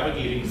begins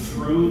navigating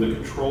through the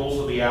controls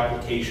of the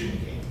application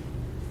again.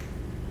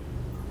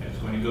 And it's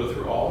going to go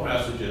through all the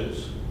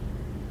messages.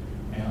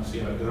 And I'll see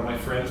if I go to my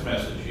friend's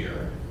message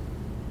here.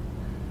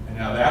 And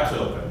now that's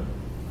open.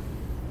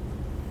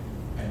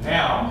 And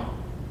now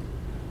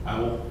I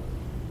will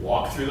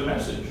walk through the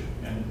message,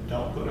 and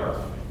don't go dark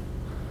on me.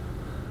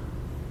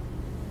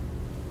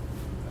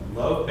 I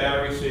love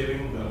battery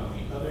saving, but on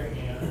the other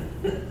hand,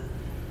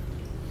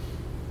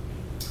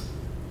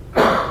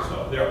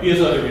 so there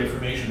is other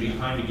information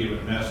behind a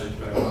given message,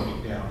 but I want to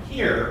get down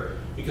here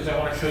because I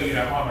want to show you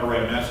now how I'm going to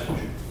write a message.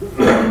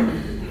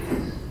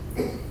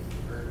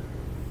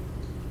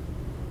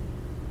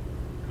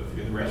 Go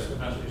through the rest of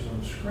the messages on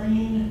the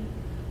screen,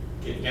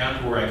 get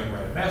down to where I can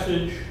write a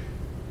message.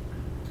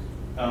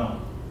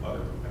 Oh, mother,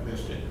 I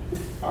missed it.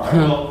 All right,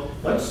 well,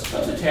 let's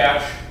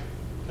attach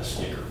a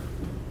sticker.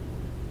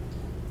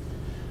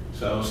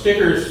 So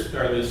stickers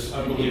are this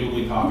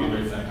unbelievably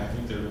popular thing. I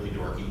think they're really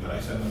dorky, but I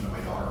send them to my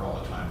daughter all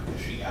the time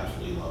because she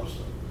absolutely loves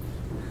them.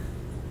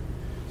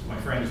 So my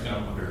friend is going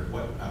to wonder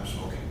what I'm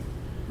smoking.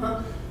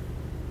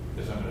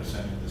 Because I'm going to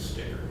send him this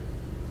sticker.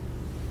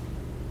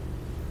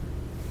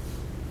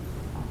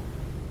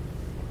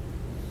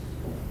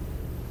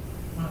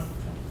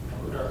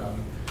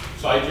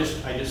 So I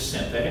just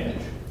sent that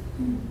image.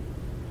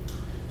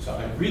 So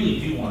I really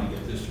do want to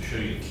get this to show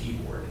you the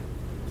keyboard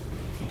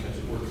because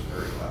it works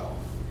very well,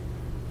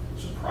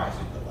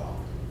 surprisingly well.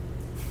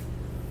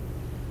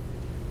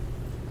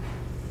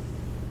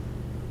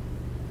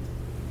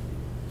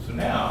 So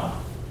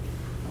now,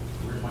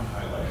 where's my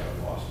highlight?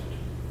 I've lost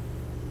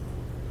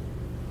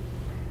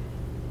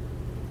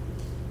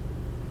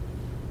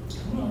it.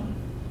 Come on.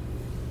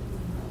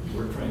 It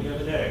worked for me the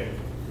other day.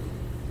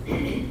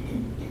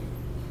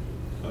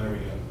 Oh, there we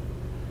go.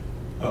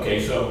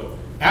 Okay, so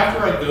after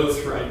I go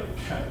through,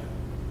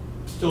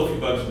 still a few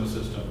bugs in the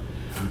system.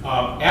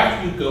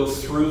 After you go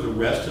through the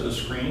rest of the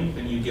screen,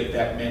 then you get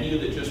that menu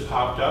that just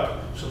popped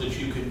up so that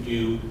you can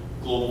do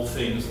global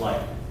things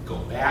like go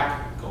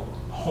back, go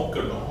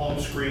to the home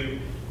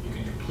screen. You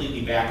can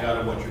completely back out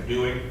of what you're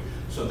doing.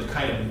 So the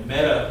kind of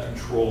meta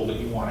control that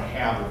you want to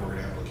have over an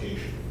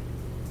application.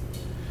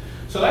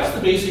 So that's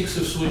the basics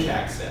of switch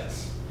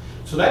access.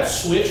 So that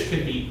switch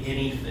can be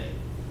anything.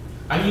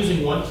 I'm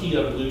using one key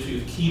on a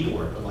Bluetooth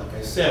keyboard, but like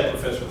I said,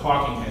 Professor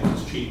Hawking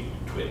has his cheap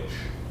Twitch.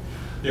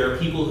 There are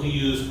people who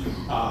use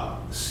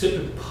sip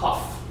and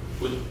puff.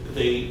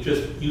 They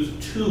just use a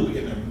tube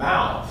in their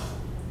mouth.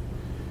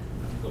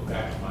 Let me go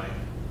back to my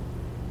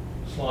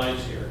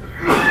slides here.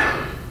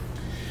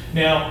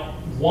 Now,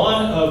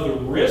 one of the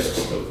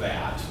risks of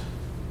that,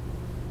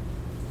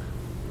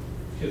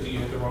 because you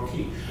hit the wrong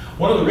key,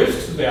 one of the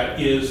risks of that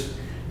is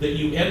that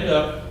you end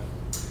up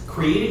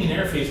creating an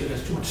interface that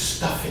has too much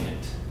stuff in it.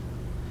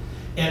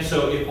 And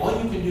so if all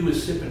you can do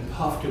is sip and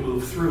puff to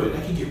move through it,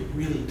 that can get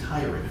really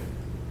tiring.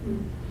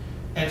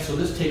 And so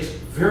this takes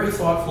very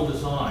thoughtful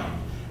design.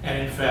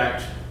 And in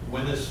fact,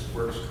 when this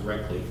works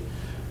correctly,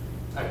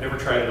 I've never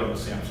tried it on the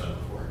Samsung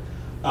before,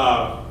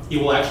 it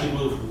will actually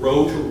move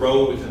row to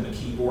row within the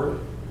keyboard.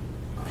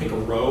 Pick a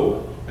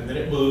row, and then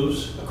it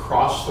moves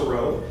across the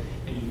row,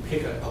 and you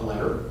pick a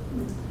letter.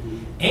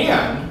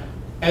 And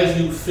as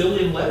you fill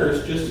in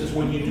letters, just as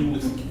when you do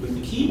with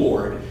the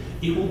keyboard,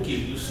 it will give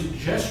you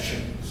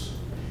suggestions.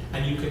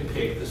 And you can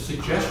pick the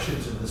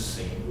suggestions in the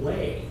same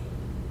way.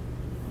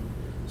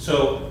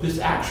 So this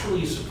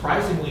actually is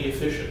surprisingly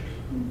efficient.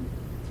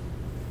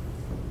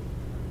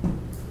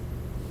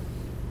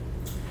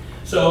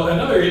 So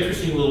another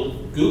interesting little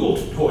Google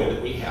toy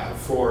that we have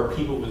for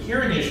people with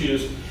hearing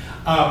issues,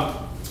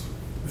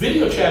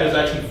 video chat is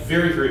actually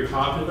very, very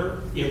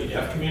popular in the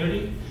deaf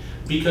community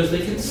because they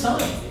can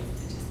sign.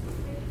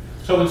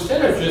 So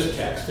instead of just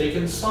text, they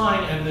can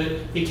sign, and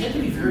they tend to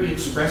be very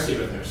expressive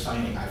in their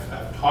signing.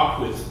 I've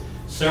talked with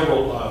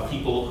several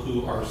people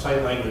who are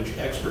sign language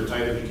experts,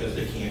 either because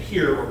they can't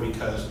hear or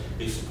because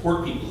they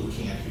support people who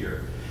can't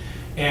hear.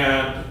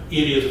 And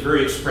it is a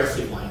very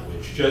expressive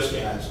language, just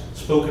as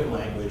spoken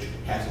language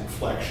has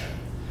inflection.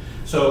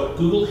 So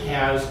Google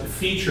has a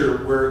feature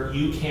where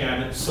you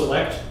can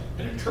select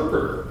an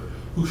interpreter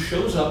who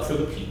shows up for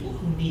the people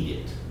who need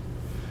it.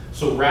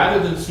 So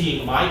rather than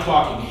seeing my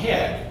talking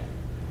head,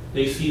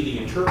 they see the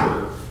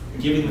interpreter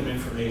giving them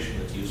information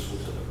that's useful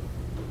to them.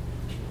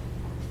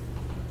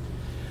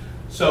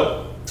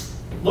 So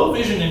low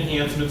vision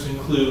enhancements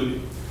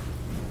include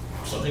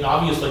Something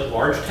obvious like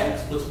large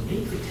text, let's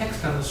make the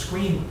text on the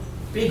screen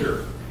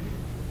bigger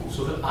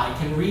so that I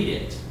can read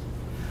it.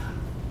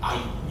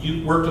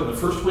 You worked on the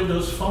first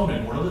Windows phone,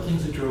 and one of the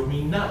things that drove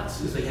me nuts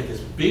is they had this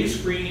big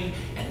screen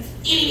and this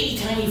itty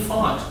tiny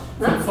font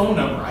for the phone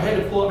number. I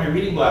had to pull out my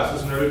reading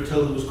glasses in order to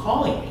tell who was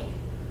calling me.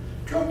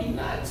 It drove me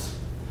nuts.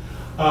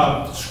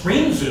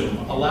 Screen zoom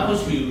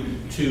allows you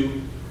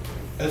to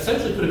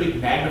essentially put a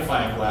big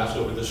magnifying glass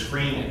over the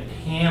screen and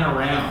pan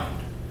around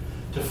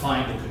to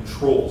find the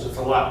controls. It's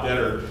a lot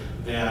better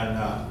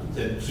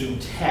than zoom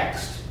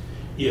text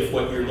if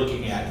what you're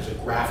looking at is a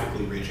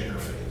graphically rich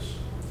interface.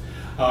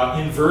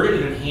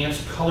 Inverted and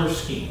enhanced color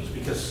schemes,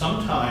 because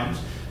sometimes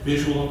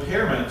visual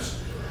impairments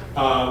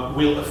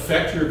will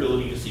affect your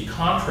ability to see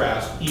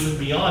contrast even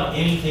beyond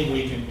anything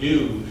we can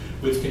do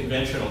with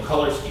conventional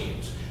color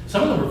schemes.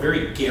 Some of them are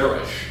very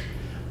garish,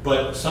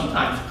 but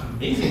sometimes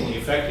amazingly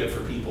effective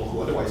for people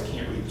who otherwise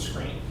can't read the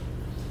screen.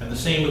 And the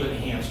same with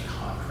enhanced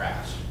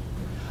contrast.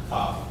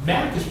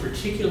 Mac is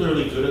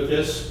particularly good at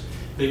this.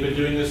 They've been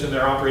doing this in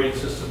their operating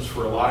systems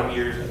for a lot of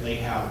years, and they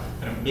have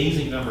an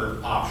amazing number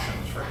of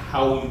options for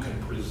how you can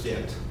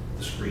present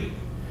the screen.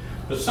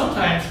 But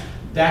sometimes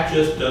that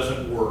just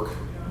doesn't work.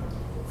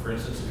 For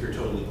instance, if you're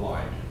totally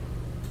blind.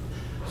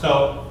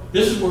 So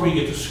this is where we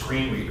get to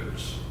screen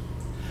readers.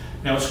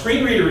 Now, a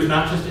screen reader is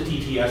not just a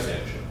TTS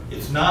engine.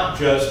 It's not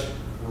just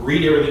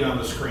read everything on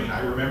the screen.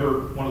 I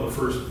remember one of the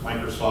first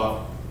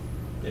Microsoft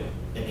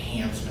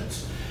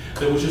enhancements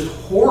that was just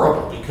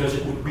horrible because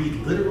it would read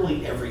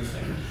literally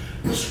everything.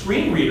 The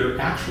screen reader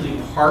actually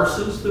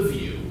parses the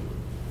view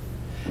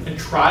and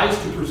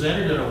tries to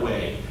present it in a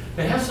way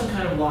that has some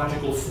kind of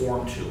logical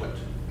form to it,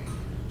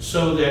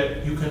 so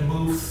that you can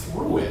move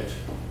through it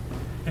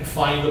and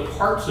find the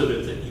parts of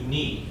it that you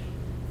need.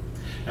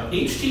 Now,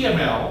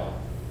 HTML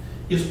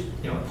is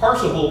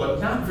parsable,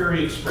 but not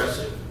very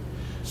expressive.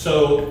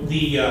 So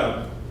the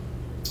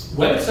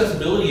Web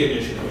Accessibility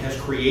Initiative has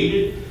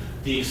created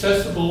the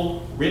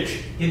Accessible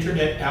Rich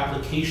Internet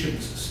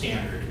Applications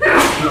Standard,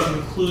 which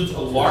includes a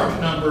large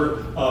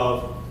number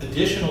of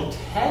additional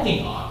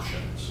tagging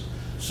options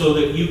so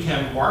that you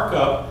can mark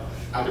up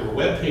either a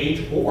web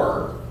page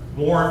or,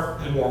 more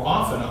and more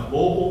often, a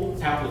mobile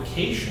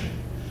application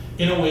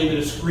in a way that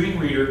a screen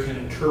reader can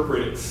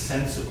interpret it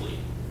sensibly,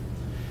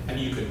 and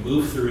you can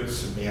move through it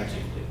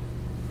semantically.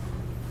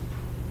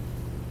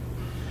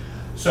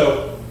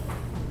 So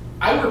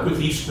I work with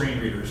these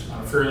screen readers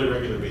on a fairly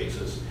regular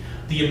basis.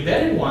 The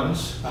embedded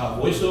ones,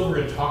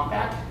 VoiceOver and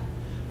TalkBack,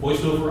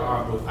 VoiceOver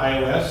on both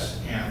iOS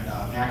and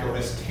Mac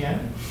OS X,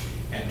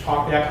 and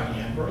TalkBack on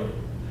Android,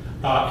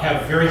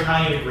 have very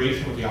high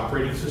integration with the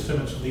operating system,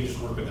 and so they just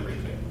work with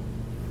everything.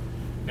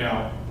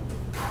 Now,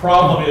 the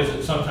problem is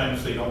that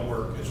sometimes they don't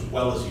work as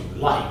well as you'd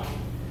like,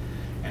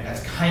 and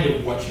that's kind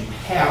of what you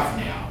have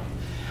now.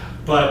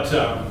 But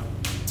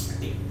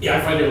I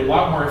find it a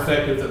lot more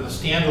effective than the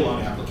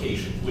standalone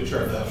applications, which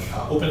are the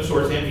open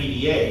source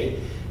NVDA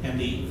and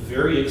the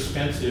very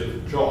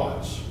expensive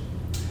JAWS.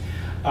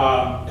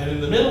 And in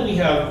the middle we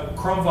have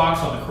ChromeVox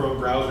on the Chrome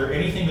browser.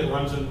 Anything that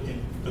runs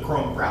in the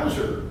Chrome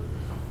browser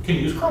can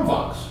use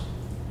ChromeVox.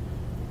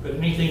 But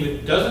anything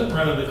that doesn't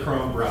run in the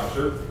Chrome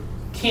browser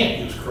can't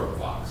use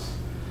ChromeVox,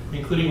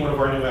 including one of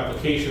our new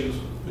applications,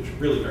 which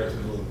really drives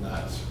me a little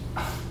nuts.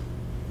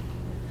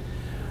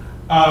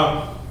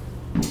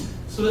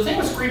 So the thing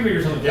with screen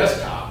readers on the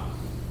desktop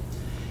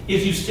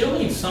is you still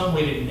need some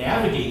way to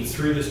navigate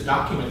through this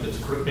document that's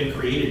been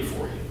created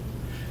for you.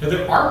 Now,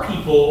 there are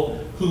people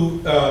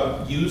who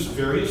use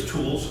various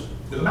tools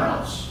with a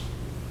mouse,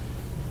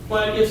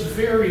 but it's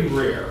very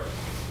rare.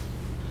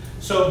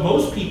 So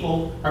most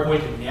people are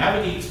going to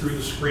navigate through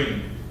the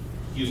screen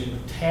using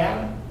the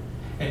tab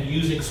and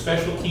using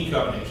special key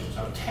combinations.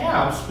 Now,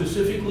 tab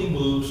specifically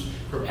moves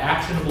from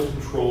actionable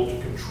control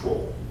to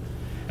control.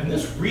 And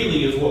this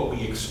really is what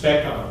we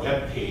expect on a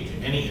web page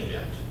in any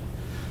event.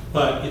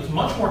 But it's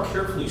much more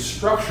carefully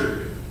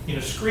structured in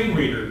a screen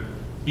reader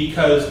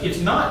because it's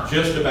not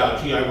just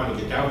about, gee, I want to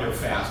get down there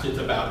fast. It's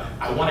about,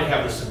 I want to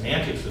have the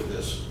semantics of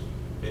this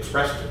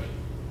expressed to me.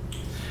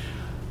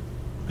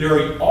 There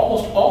are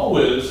almost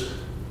always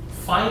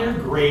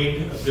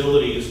finer-grained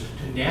abilities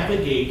to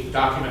navigate the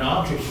document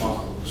object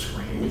model of the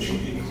screen, which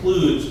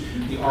includes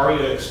the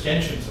ARIA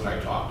extensions that I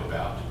talked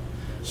about.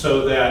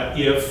 So that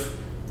if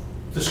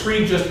the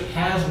screen just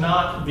has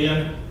not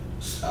been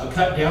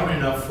cut down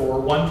enough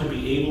for one to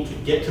be able to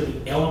get to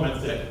the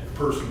element that the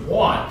person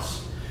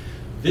wants,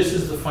 this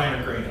is the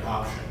finer grained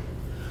option.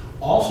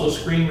 Also,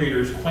 screen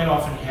readers quite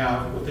often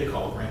have what they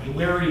call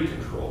granularity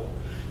control.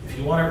 If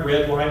you want it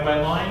read line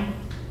by line,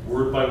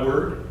 word by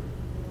word,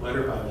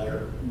 letter by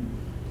letter,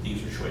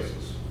 these are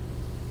choices.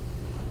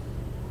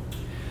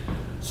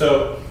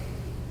 So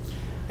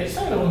I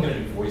decided I'm going to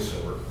do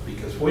VoiceOver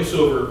because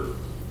VoiceOver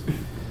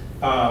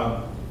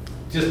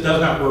just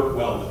does not work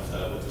well with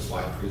the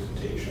slide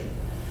presentation.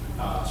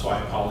 So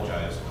I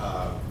apologize.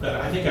 But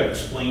I think I've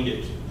explained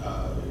it.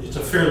 It's a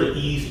fairly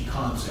easy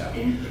concept.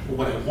 But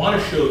what I want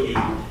to show you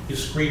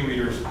is screen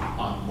readers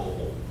on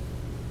mobile.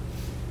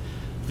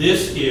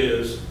 This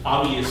is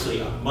obviously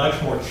a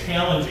much more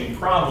challenging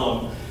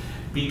problem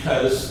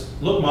because,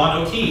 look,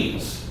 mono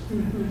keys.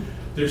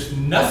 There's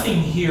nothing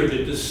here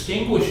that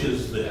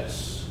distinguishes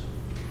this.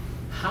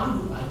 How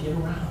do I get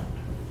around?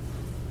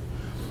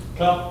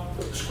 Well,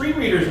 screen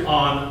readers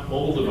on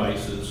mobile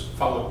devices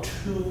follow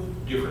two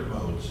different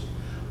modes.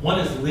 One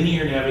is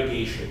linear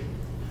navigation,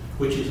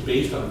 which is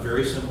based on a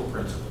very simple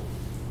principle.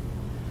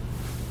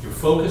 Your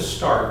focus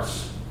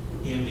starts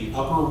in the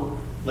upper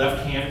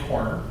left-hand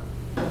corner,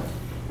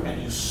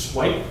 and you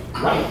swipe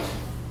right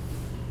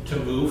to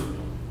move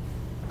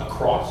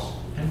across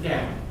and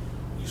down.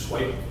 You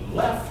swipe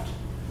left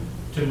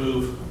to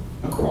move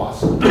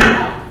across and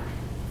down.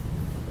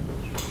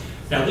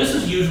 Now, this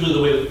is usually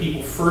the way that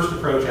people first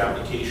approach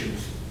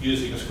applications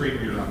using a screen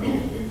reader on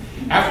mobile.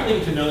 After they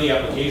get to know the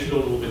application a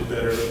little bit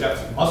better, they've got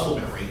some muscle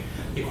memory,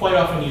 they quite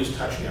often use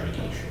touch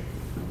navigation.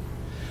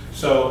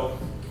 So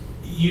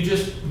you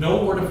just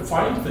know where to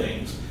find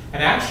things,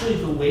 and actually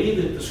the way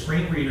that the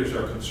screen readers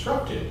are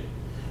constructed,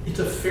 it's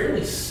a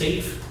fairly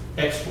safe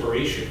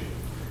exploration.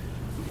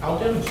 I'll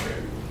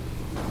demonstrate.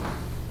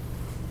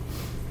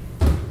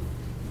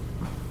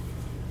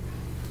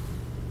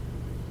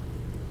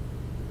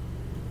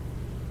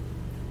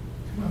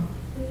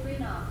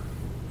 Screen off.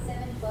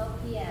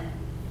 7:12 p.m.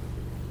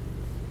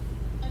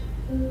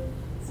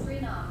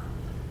 Screen off.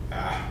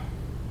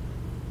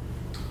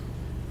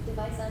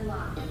 Device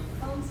unlocked.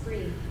 Home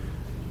screen.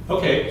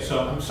 Okay,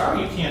 so I'm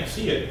sorry you can't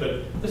see it,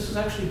 but this is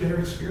actually a better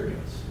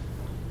experience.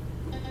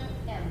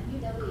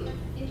 MUW.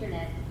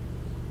 Internet.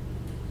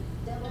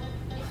 Double.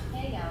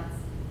 Hangouts.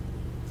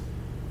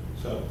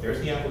 So there's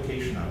the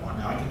application I want.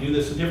 Now I can do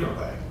this a different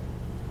way.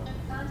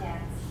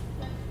 Contacts.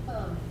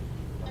 Phone.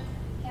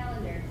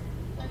 Calendar.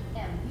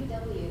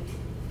 MUW.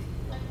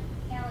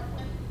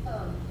 Calendar.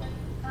 Phone.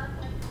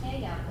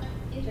 Hangout.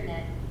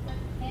 Internet.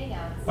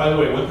 Hangouts. By the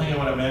way, one thing I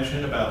want to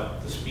mention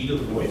about the speed of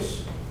the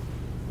voice,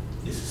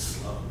 this is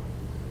slow.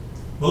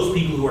 Most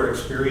people who are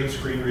experienced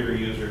screen reader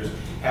users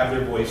have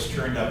their voice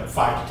turned up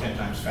 5 to 10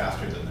 times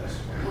faster than this.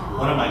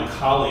 One of my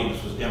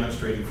colleagues was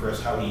demonstrating for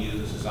us how he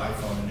uses his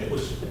iPhone, and it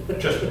was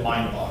just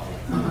mind-boggling.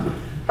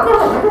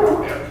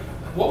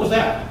 What was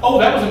that? Oh,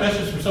 that was a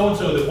message from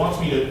so-and-so that wants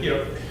me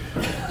to,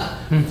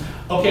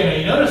 Okay, now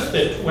you notice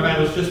that when I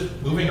was just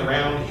moving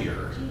around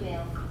here,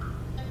 Gmail.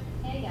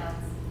 Hangouts.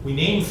 we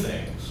name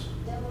things.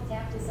 Double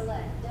tap to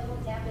select. Double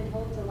tap and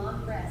hold to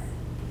long press.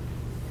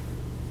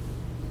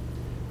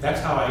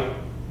 That's how I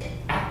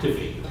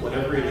activate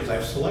whatever it is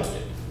I've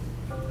selected.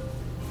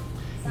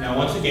 Now,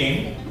 once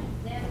again,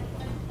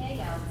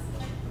 Hangouts.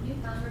 New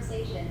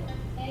conversation.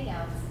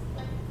 Hangouts.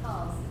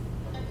 Calls.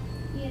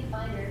 Ian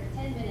Finder.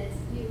 10 minutes.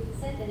 You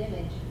sent an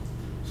image.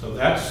 so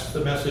that's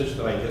the message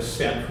that I just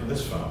sent from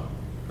this phone,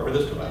 or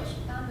this device.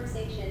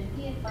 Conversation.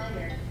 Ian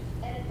Finder.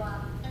 Edit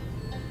Bob.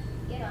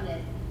 Get on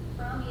it.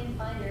 From Ian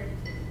Finder.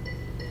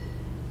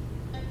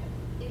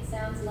 It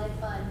sounds like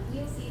fun.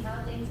 We'll see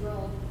how things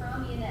roll.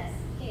 From Ian S.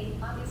 King.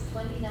 August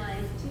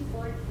 29,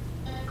 24.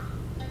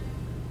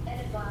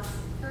 Edit box.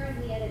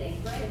 Currently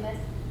editing. Write a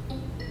message.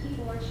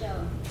 Keyboard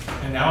shown.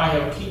 And now I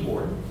have a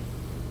keyboard.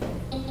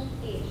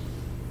 H.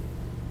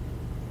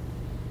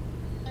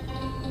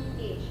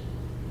 H.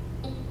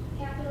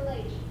 Capital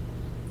H.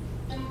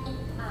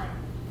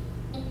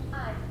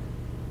 I.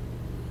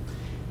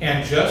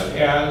 And just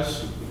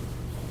as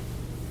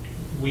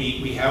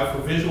we have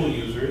for visual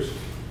users,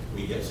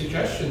 we get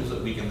suggestions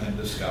that we can then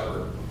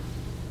discover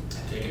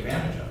and take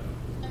advantage of.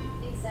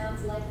 It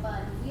sounds like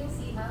fun. We'll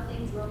see how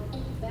things roll.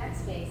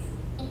 Backspace.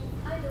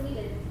 I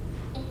deleted.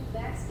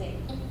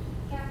 Backspace.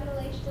 Capital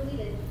H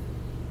deleted.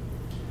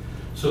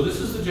 So this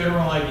is the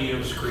general idea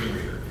of a screen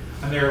reader,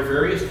 and there are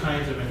various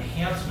kinds of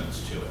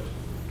enhancements to it.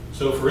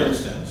 So for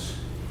instance,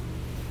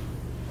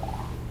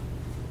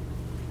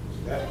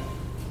 see that?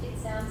 It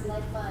sounds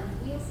like fun.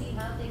 We'll see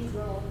how things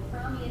roll.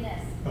 From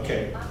ENS.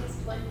 Okay.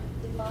 August 20.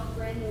 Default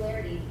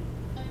granularity.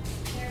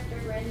 Character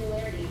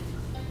granularity.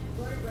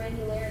 Word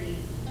granularity.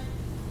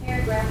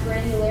 Paragraph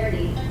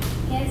granularity.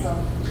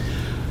 Cancel.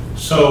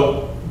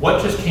 So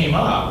what just came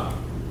up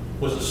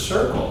was a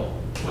circle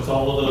with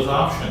all of those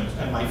options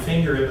and my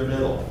finger in the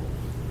middle.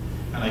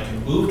 And I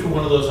can move to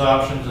one of those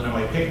options, and if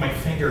I pick my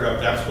finger up,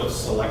 that's what's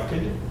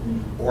selected.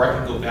 Or I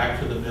can go back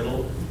to the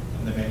middle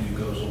and the menu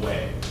goes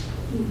away.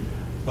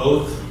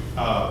 Both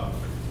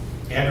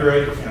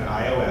Android and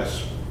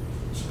iOS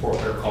support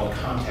what are called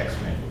context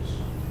menus.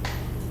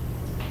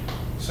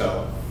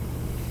 So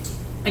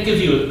that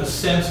gives you a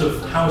sense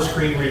of how a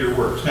screen reader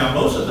works. Now,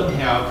 most of them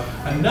have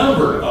a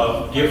number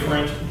of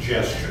different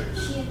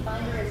gestures.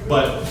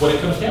 But what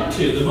it comes down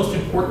to, the most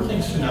important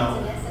things to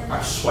know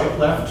are swipe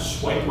left,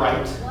 swipe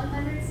right.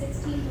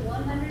 116 to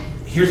 100.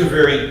 Here's a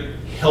very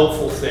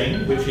helpful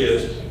thing, which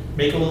is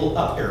make a little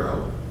up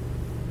arrow,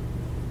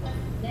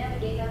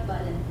 Navigate up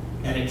button.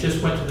 and it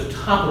just went to the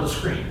top of the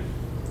screen.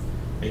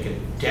 Make a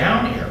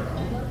down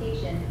arrow,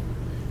 Location.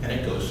 and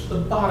it goes to the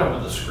bottom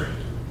of the screen.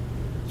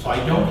 So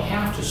I don't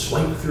have to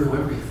swipe through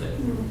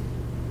everything.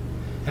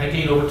 And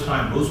again, over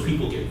time, most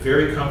people get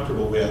very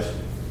comfortable with,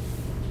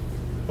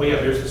 oh yeah,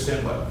 there's the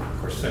send button.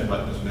 course, send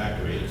button isn't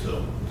activated, so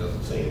it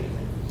doesn't say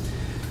anything.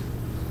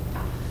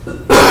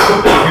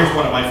 Here's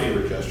one of my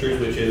favorite gestures,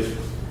 which is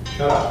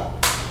shut up.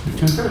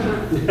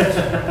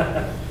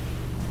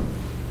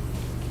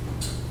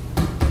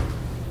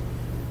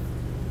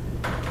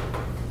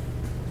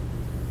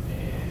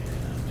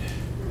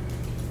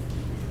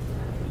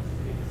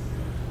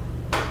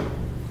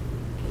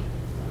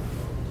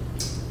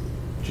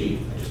 Gee,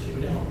 I just gave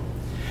it down.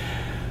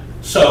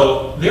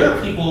 So there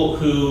are people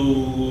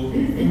who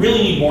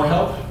really need more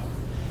help,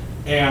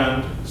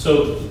 and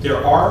so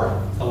there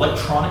are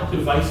electronic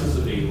devices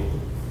available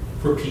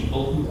for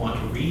people who want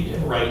to read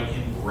and write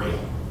in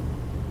Braille.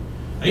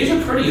 Now, these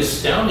are pretty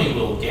astounding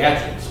little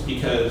gadgets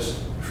because,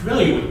 if you're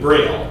familiar with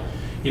Braille,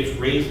 it's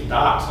raised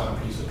dots on a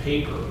piece of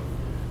paper.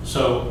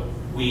 So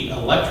we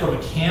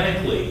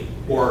electromechanically,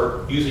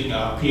 or using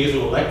a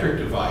piezoelectric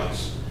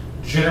device,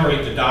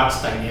 generate the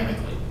dots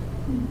dynamically.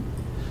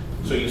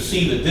 So you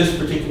see that this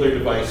particular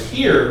device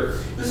here,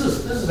 this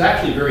is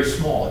actually very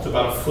small. It's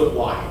about 1 foot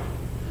wide.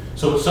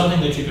 So it's something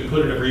that you can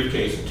put in a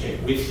briefcase and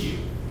take with you.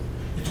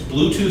 It's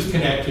Bluetooth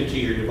connected to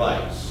your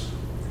device.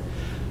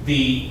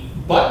 The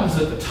buttons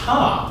at the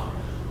top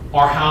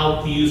are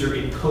how the user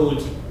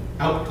encodes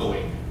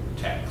outgoing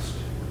text.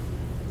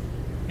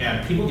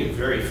 And people get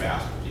very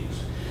fast with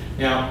these.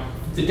 Now,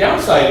 the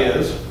downside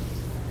is,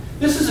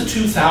 this is a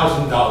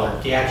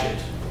 $2,000 gadget.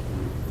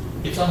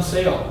 It's on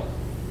sale.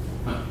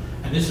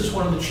 And this is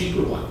one of the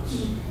cheaper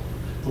ones.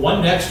 The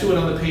one next to it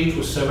on the page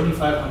was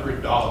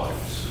 $7,500.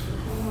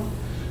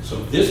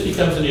 So this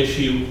becomes an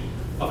issue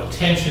of a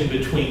tension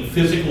between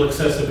physical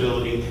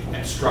accessibility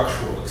and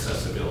structural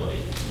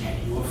accessibility. Can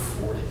you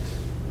afford it?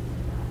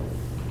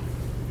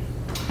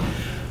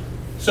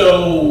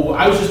 So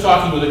I was just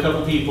talking with a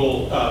couple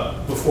people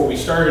before we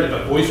started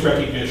about voice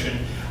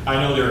recognition. I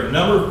know there are a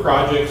number of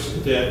projects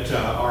that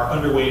are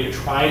underway to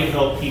try to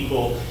help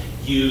people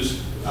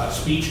use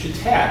speech to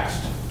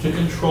text to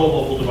control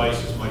mobile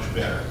devices much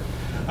better.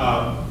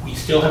 We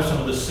still have some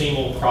of the same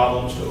old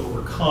problems to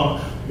overcome.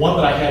 One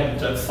that I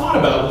hadn't thought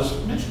about was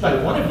mentioned by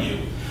one of you,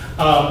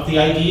 the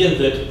idea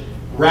that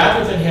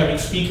rather than having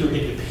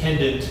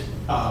speaker-independent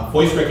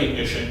voice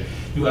recognition,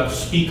 you have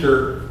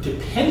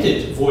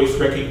speaker-dependent voice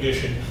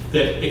recognition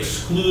that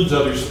excludes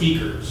other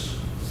speakers,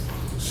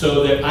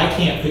 so that I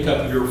can't pick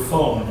up your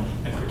phone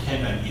and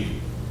pretend I'm you.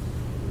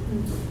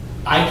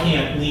 I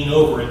can't lean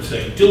over and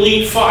say,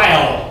 delete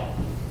file,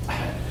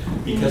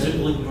 because it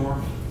will ignore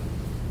me.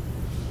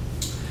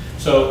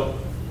 So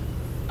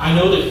I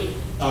know that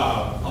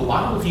a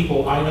lot of the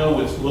people I know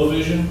with low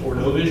vision or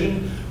no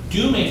vision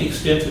do make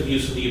extensive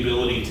use of the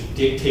ability to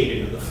dictate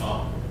into the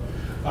phone.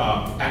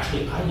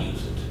 Actually, I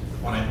use it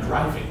when I'm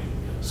driving.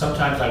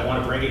 Sometimes I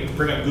want to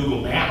bring up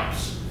Google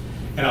Maps,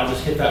 and I'll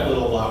just hit that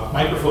little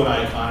microphone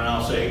icon and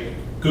I'll say,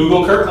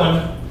 Google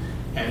Kirkland,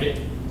 and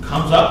it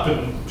comes up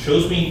and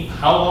shows me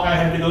how long I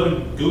had to go to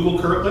Google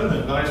Kirkland,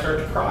 and then I start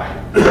to cry.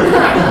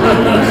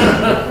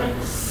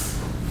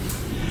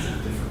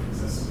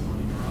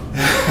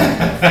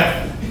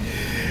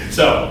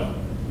 So,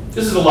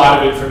 this is a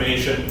lot of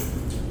information.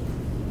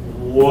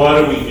 What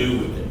do we do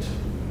with it?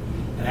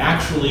 And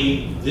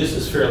actually, this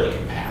is fairly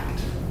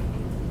compact.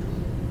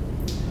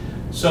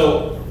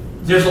 So,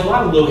 there's a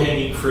lot of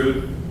low-hanging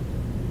fruit.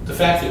 The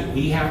fact that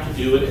we have to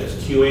do it as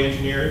QA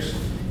engineers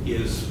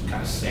is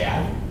kind of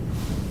sad,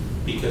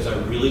 because I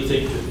really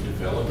think that the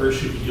developers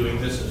should be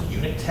doing this as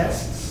unit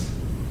tests.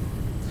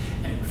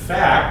 And in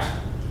fact,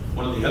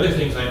 one of the other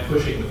things I'm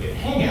pushing with the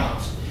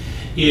Hangouts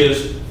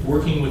is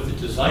working with the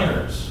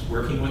designers,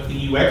 working with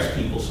the UX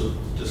people, so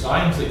the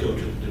designs that go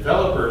to the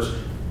developers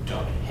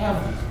don't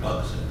have these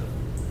bugs in them.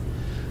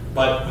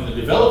 But when the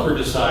developer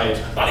decides,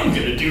 I'm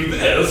going to do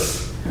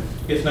this,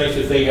 it's nice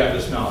if they have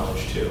this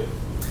knowledge too.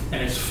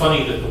 And it's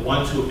funny that the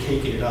ones who have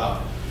taken it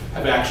up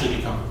have actually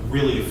become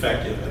really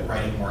effective at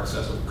writing more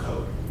accessible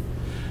code.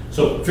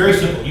 So very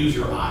simple, use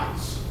your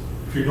eyes.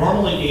 If you're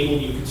normally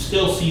able, you can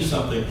still see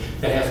something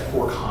that has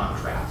poor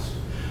contrast,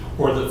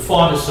 or the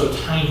font is so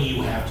tiny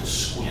you have to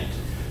squint.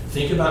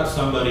 Think about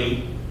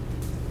somebody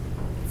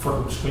for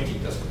whom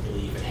squinting doesn't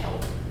really even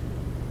help.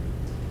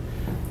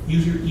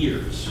 Use your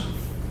ears.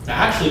 Now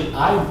actually,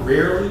 I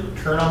rarely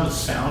turn on the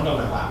sound on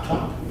my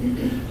laptop,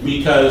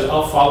 because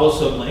I'll follow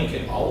some link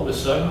and all of a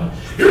sudden,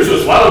 here's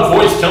this loud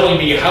voice telling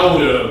me how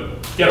to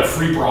get a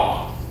free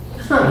bra.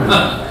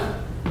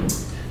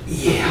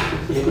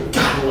 Yeah, you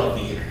gotta love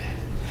the internet.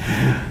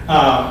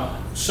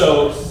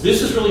 So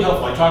this is really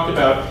helpful. I talked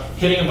about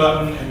hitting a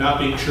button and not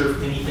being sure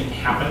if anything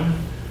happened.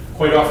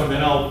 Quite often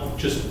then I'll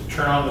just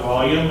turn on the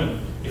volume,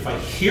 and if I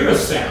hear a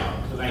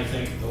sound, then I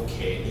think,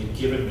 okay, they've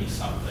given me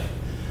something.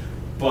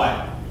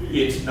 But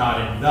it's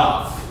not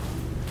enough,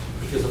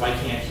 because if I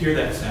can't hear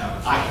that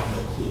sound, I have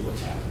no clue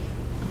what's happening.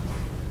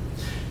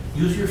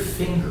 Use your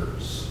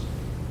fingers.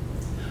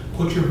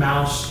 Put your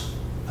mouse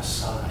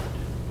aside.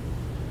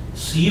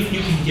 See if you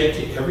can get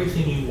to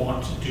everything you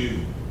want to do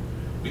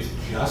with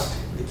just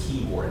the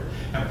keyboard.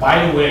 And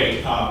by the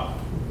way,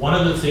 one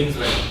of the things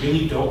that I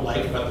really don't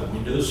like about the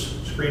Windows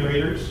screen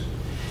readers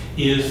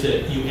is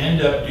that you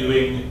end up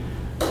doing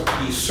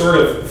these sort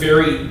of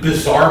very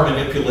bizarre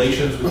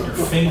manipulations with your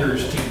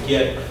fingers to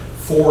get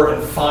 4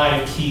 and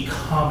 5 key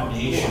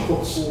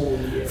combinations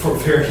for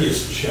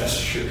various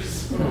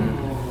gestures.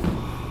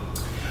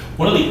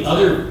 One of the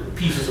other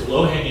pieces of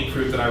low-hanging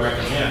fruit that I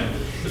recommend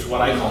is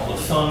what I call the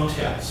thumb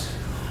test.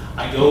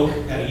 I go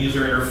at a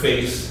user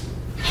interface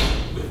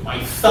with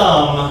my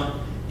thumb,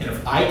 and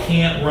if I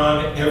can't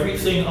run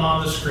everything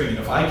on the screen,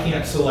 if I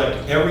can't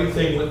select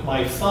everything with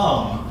my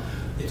thumb,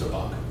 it's a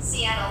bug.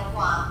 Seattle,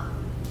 Guam.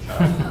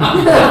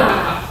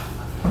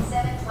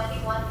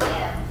 7:21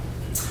 p.m.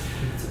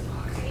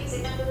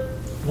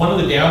 One of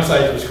the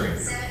downsides of the screen.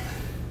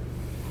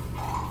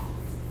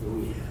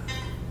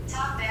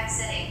 Talkback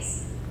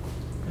settings.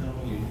 No,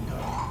 you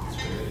know, it's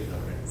very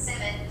different.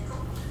 7.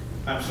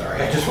 I'm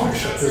sorry, I just want to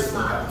shut this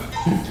thing up.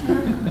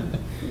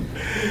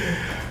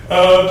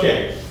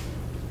 Okay.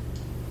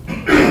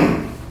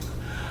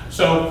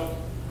 So,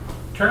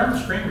 turn on the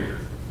screen reader.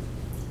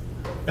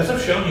 As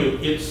I've shown you,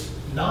 it's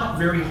not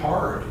very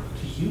hard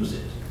to use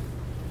it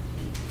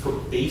for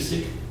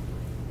basic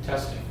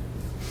testing.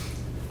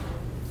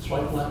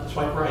 Swipe left,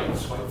 swipe right,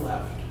 swipe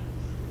left.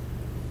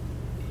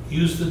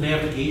 Use the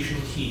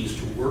navigation keys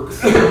to work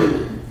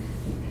through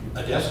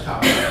a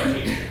desktop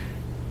application.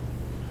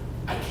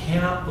 I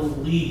cannot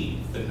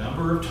believe the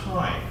number of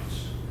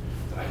times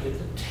that I hit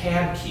the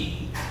tab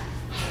key,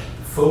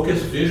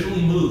 focus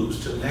visually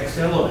moves to the next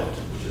element,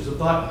 which is a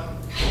button,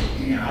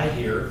 and I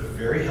hear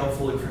very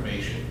helpful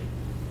information.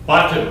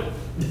 Button.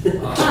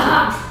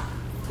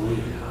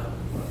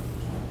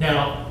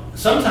 Now,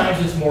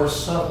 sometimes it's more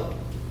subtle.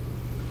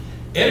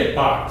 Edit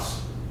box,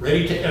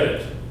 ready to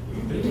edit.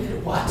 Ready to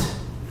edit what?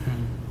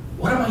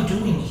 What am I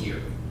doing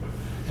here?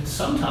 And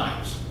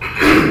sometimes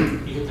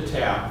you hit the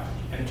tab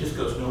and it just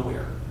goes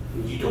nowhere.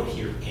 You don't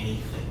hear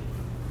anything.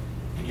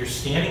 And you're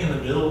standing in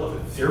the middle of a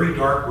very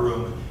dark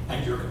room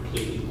and you're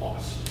completely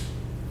lost.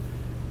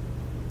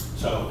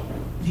 So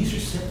these are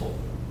simple.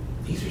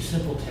 These are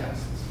simple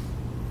tests.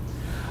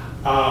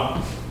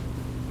 I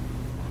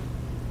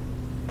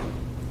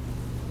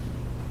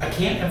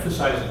can't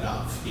emphasize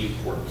enough the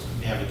importance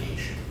of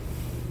navigation.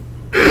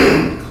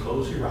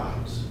 Close your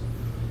eyes.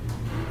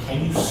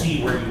 Can you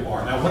see where you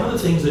are? Now, one of the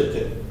things that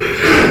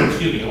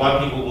excuse me, a lot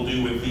of people will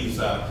do with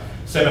these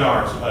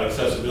seminars about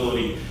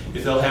accessibility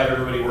is they'll have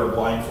everybody wear a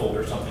blindfold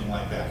or something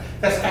like that.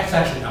 That's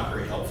actually not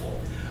very helpful.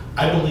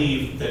 I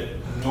believe that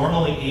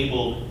normally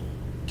abled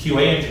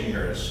QA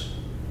engineers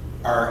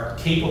are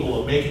capable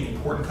of making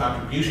important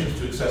contributions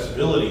to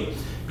accessibility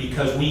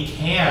because we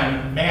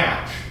can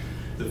match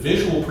the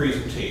visual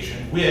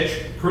presentation, which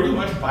pretty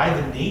much by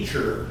the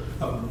nature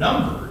of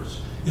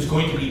numbers is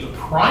going to be the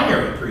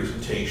primary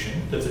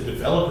presentation that the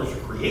developers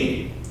are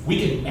creating.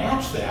 We can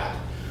match that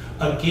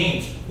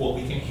against what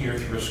we can hear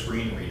through a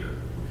screen reader,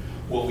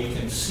 what we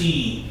can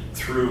see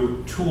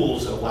through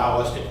tools that allow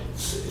us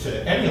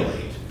to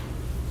emulate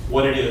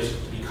what it is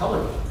to be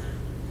colorblind.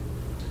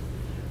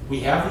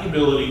 We have the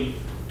ability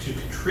to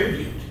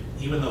contribute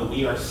even though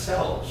we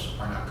ourselves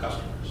are not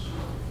customers.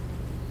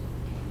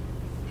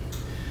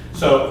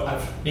 So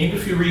I've named a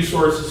few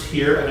resources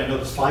here, and I know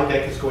the slide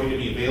deck is going to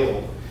be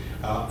available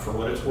for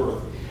what it's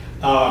worth.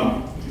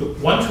 The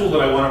one tool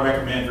that I want to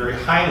recommend very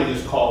highly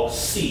is called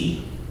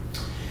C.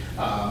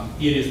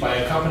 It is by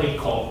a company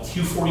called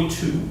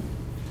Q42.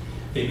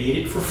 They made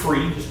it for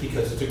free just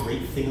because it's a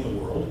great thing in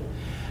the world.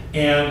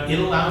 And it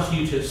allows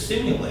you to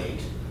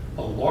simulate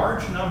a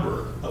large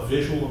number of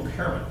visual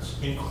impairments,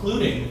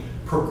 including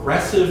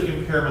progressive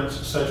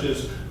impairments such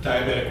as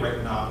diabetic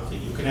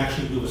retinopathy. You can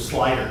actually do a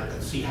slider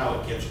and see how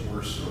it gets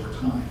worse over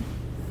time.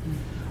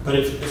 But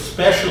it's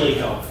especially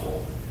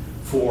helpful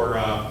for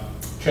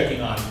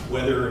checking on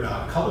whether or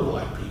not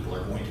colorblind people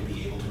are going to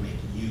be able to make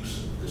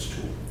use of this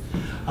tool.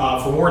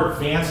 For more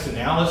advanced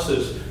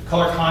analysis,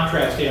 Color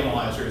Contrast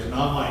Analyzer is an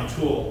online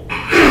tool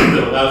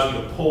that allows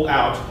you to pull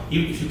out,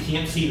 even if you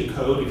can't see the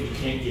code, if you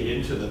can't get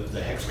into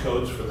the hex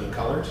codes for the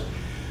colors,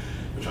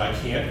 which I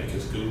can't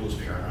because Google is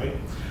paranoid,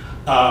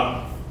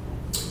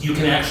 you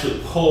can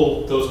actually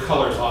pull those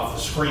colors off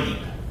the screen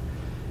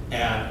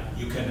and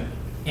you can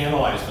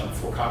analyze them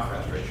for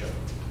contrast ratio.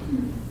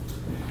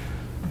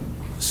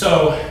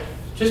 So,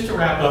 just to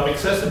wrap up,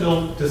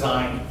 accessible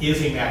design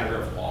is a matter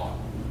of law.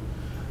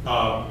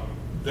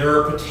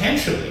 There are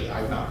potentially,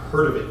 I've not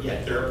heard of it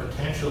yet, there are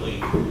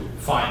potentially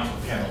fines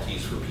and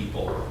penalties for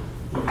people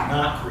who do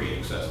not create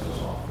accessible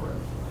software.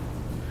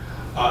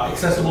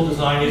 Accessible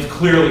design is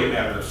clearly a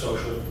matter of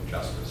social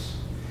justice.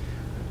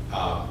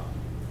 I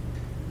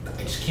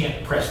just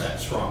can't press that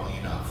strongly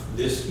enough.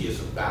 This is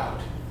about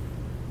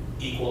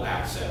equal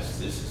access.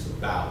 This is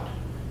about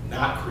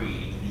not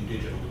creating a new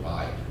digital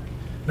divide,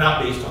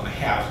 not based on the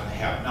haves and the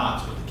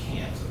have-nots, but the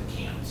cans and the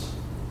can'ts.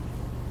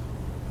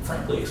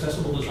 Frankly,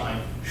 accessible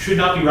design should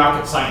not be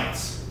rocket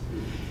science.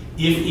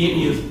 If it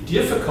is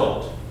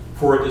difficult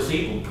for a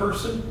disabled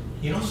person,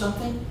 you know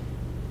something?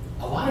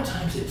 A lot of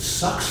times it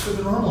sucks for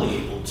the normally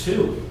able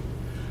too.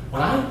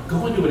 when I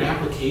go into an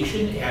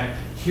application and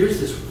here's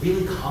this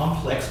really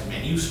complex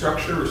menu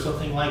structure or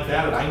something like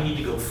that, and I need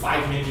to go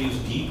 5 menus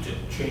deep to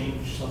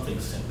change something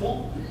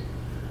simple,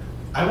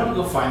 I want to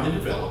go find the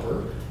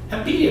developer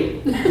and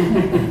beat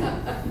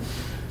him.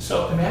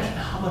 So imagine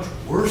how much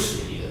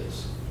worse it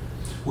is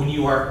when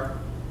you are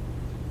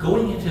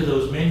going into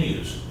those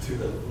menus through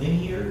the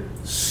linear,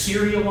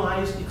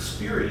 serialized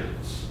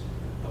experience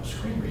of a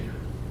screen reader.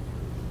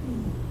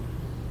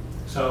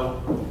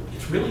 So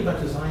it's really about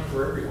design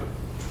for everyone.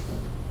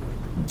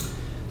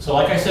 So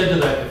like I said to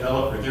that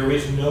developer, there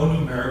is no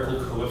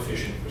numerical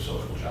coefficient for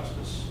social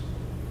justice.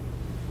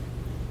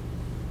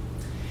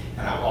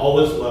 And I've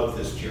always loved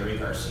this Jerry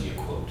Garcia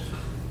quote.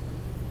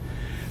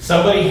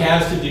 Somebody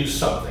has to do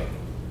something,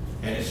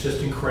 and it's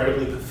just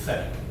incredibly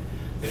pathetic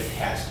that it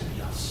has to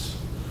be us.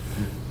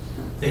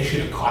 They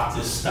should have caught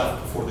this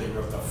stuff before they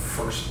wrote the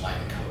first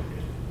line of code.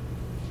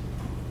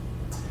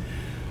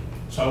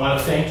 So I want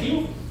to thank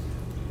you,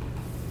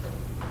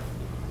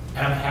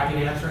 and I'm happy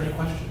to answer any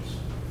questions.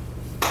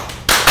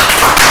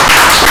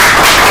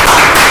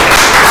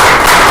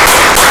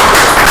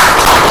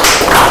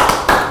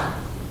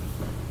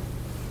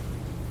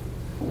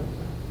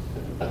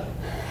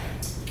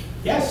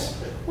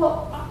 Yes?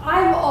 Well,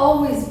 I've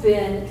always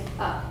been,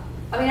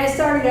 I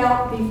started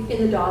out in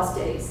the DOS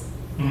days.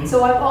 Mm-hmm.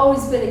 So I've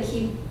always been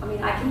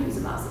I can use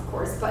a mouse, of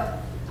course, but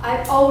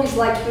I've always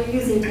liked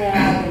using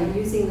tab and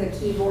using the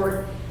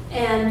keyboard.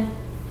 And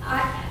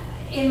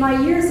in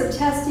my years of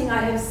testing,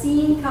 I have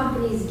seen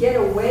companies get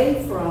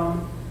away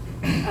from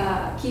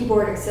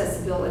keyboard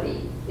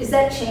accessibility. Is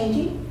that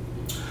changing?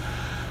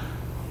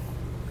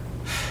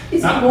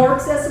 Is it more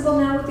accessible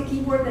now with the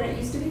keyboard than it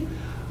used to be?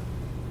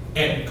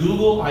 At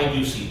Google, I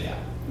do see that.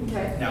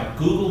 Okay. Now,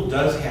 Google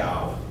does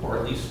have, or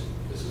at least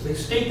this is they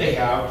state they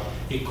have,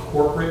 a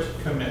corporate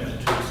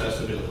commitment to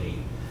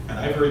accessibility. And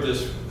I've heard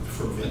this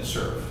from Vince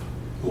Cerf,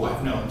 who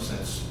I've known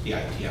since the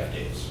ITF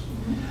days.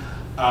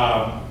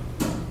 Mm-hmm.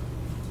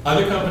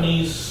 Other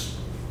companies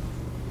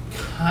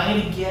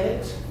kind of get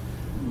it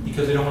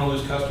because they don't want to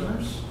lose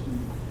customers.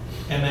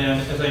 Mm-hmm. And then,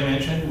 as I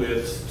mentioned,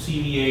 with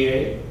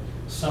CVAA,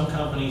 some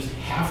companies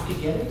have to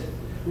get it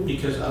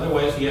because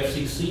otherwise the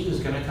FCC is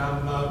going to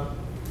come,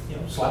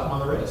 slap them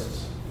on the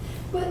wrists.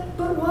 But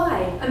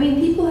why?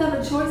 People have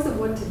a choice of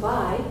what to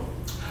buy.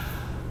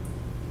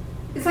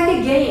 It's like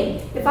a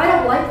game. If I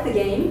don't like the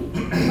game,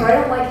 or I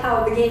don't like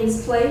how the game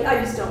is played,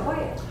 I just don't buy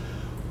it.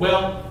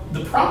 Well,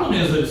 the problem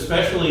is that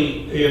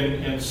especially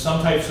in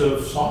some types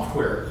of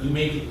software, you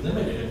may be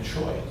limited in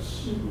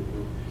choice.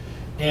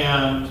 Mm-hmm.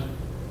 And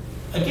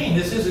again,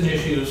 this is an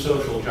issue of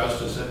social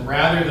justice, and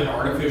rather than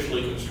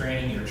artificially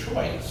constraining your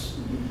choice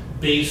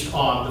based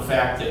on the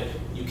fact that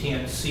you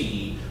can't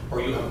see,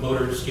 or you have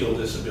motor skill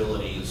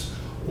disabilities,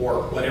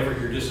 or whatever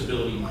your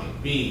disability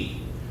might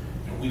be,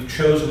 we've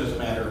chosen as a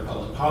matter of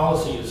public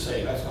policy to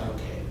say that's not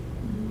okay.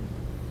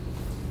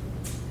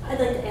 I'd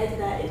like to add to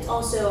that, it's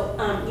also,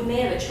 you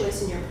may have a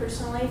choice in your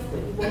personal life, but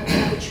you won't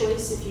have a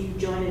choice if you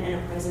join an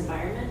enterprise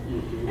environment.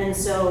 Mm-hmm. And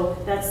so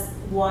that's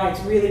why it's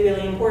really,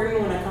 really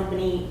important when a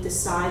company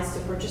decides to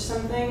purchase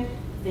something,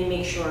 they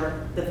make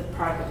sure that the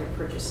product that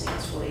they're purchasing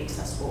is fully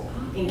accessible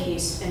in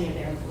case any of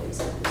their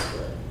employees have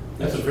disability.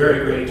 That's a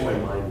very great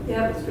point.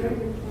 Yeah, it's very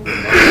good point.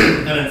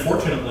 And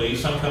unfortunately,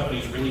 some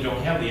companies really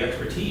don't have the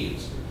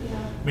expertise.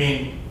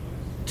 Yeah.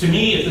 To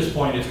me, at this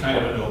point, it's kind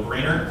of a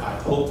no-brainer. I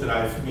hope that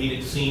I've made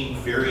it seem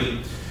very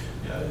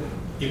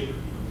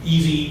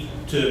easy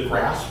to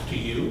grasp to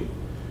you.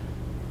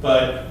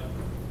 But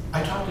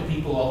I talk to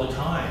people all the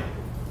time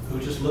who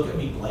just look at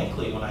me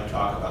blankly when I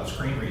talk about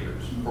screen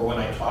readers or when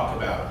I talk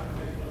about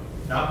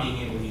not being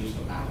able to use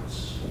the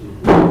mouse.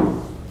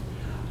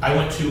 I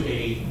went to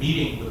a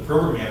meeting with a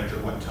program manager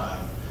one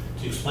time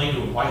to explain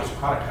to him why his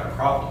product had a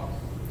problem.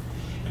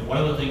 And one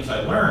of the things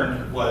I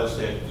learned was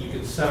that you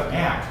can set a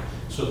Mac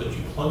so that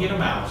you plug in a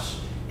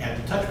mouse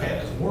and the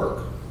touchpad doesn't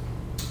work.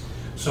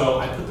 So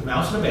I put the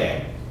mouse in a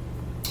bag,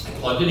 I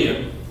plugged it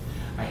in,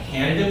 I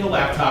handed him the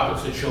laptop and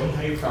said, show me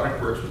how your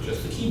product works with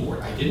just the keyboard.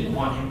 I didn't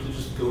want him to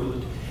just go to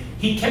the,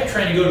 he kept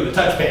trying to go to the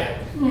touchpad,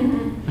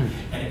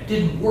 and it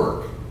didn't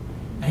work.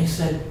 And he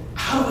said,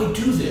 how do I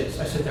do this?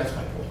 I said, that's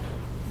my point.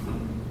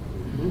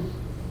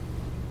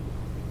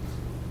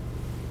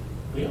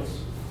 Anybody else?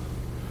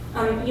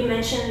 You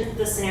mentioned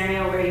the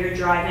scenario where you're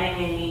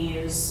driving and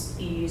you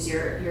use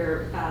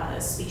your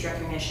speech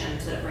recognition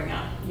to bring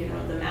up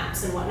the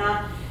maps and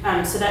whatnot.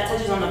 So that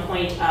touches on the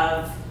point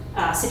of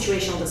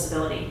situational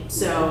disability.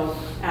 So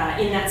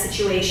in that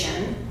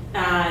situation,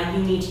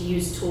 you need to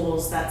use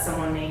tools that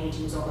someone may need to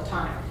use all the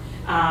time.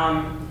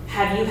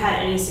 Have you had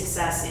any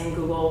success in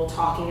Google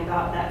talking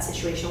about that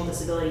situational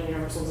disability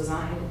universal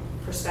design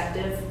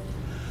perspective?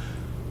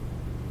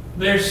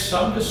 There's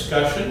some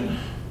discussion.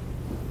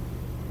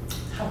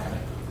 How can I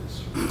put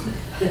this?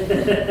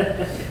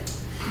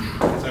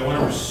 Because I want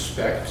to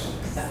respect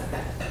the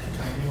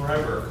company where I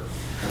work.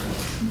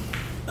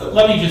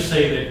 Let me just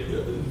say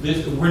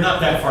that we're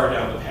not that far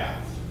down the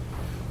path.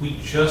 We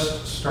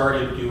just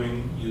started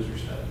doing user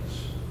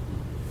studies.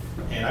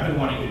 And I've been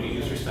wanting to do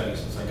user studies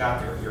since I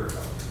got there a year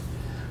ago.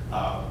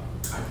 I'm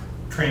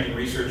trained in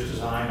research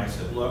design. I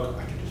said, look,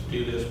 I can just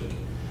do this. We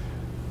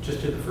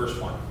just did the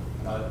first one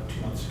about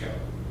 2 months ago.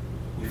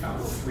 We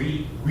found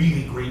 3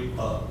 really great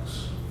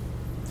bugs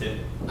that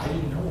I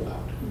didn't know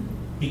about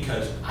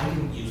because I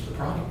didn't use the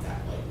product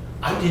that way.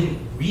 I didn't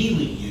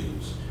really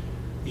use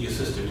the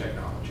assistive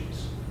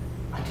technologies.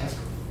 I tested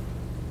them.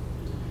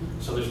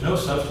 So there's no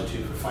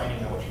substitute for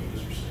finding out what your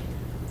users think.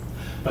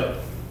 But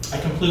I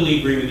completely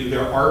agree with you.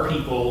 There are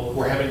people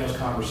who are having those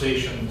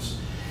conversations.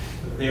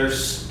 They're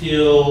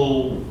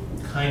still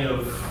kind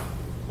of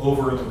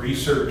over in the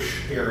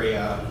research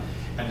area,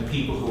 and the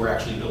people who are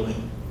actually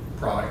building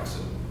products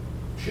and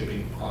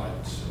shipping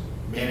products and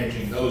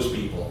managing those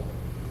people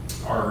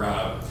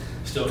are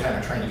still kind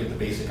of trying to get the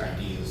basic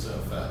ideas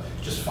of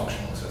just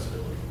functional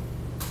accessibility.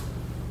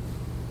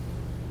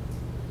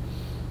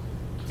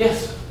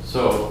 Yes?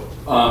 So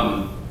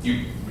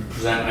you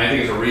present, and I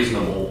think it's a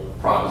reasonable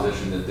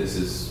proposition that this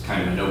is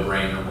kind of a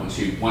no-brainer once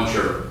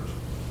you're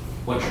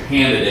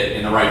handed it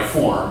in the right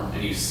form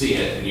and you see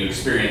it and you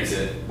experience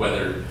it,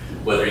 whether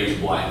you use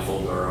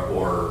blindfold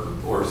or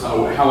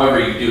however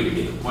you do to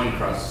get the point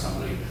across to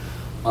somebody.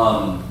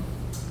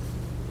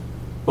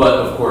 But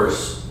of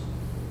course,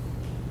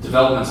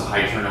 development's a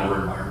high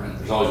turnover environment.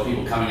 There's always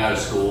people coming out of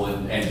school,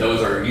 and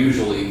those are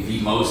usually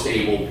the most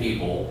able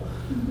people,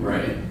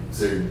 right?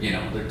 So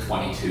they're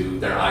 22,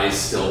 their eyes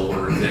still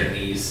work, their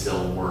knees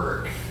still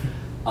work.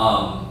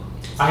 I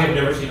have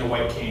never seen a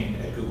white cane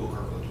at Google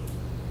Kirkland.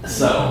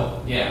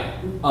 So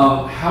yeah, do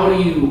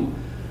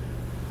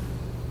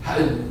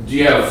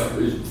you have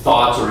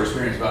thoughts or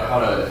experience about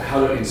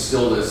how to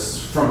instill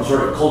this from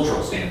sort of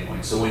cultural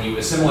standpoint? So when you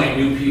assimilate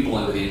new people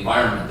into the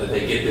environment, that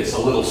they get this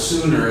a little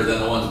sooner than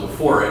the ones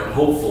before it, and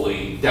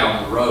hopefully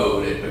down the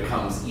road it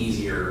becomes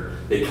easier.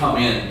 They come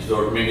in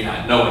sort of maybe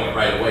not knowing it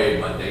right away,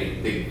 but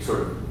they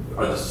sort of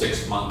are the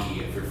sixth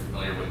monkey, if you're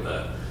familiar with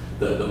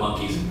the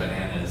monkeys and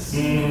bananas,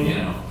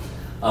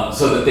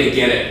 so that they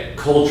get it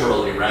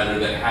culturally rather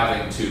than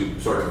having to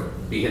sort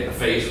of be hit in the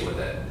face with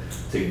it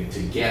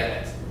to get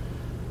it.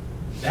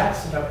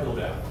 That's an uphill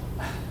battle.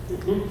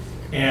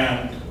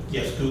 And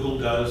yes, Google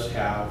does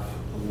have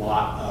a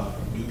lot of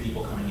new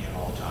people coming in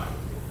all the time.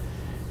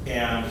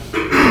 And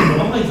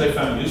one of the things I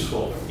found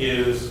useful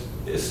is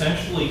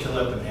essentially to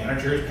let the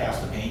managers pass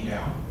the pain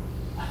down.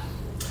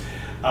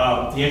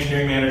 The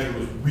engineering manager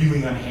was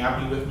really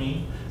unhappy with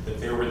me that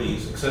there were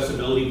these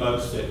accessibility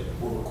bugs that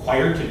were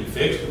required to be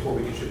fixed before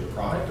we could ship the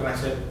product. And I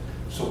said,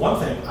 so one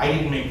thing, I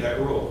didn't make that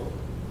rule.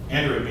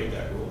 Android made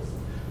that rule.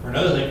 For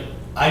another thing,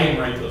 I didn't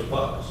write those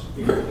bugs.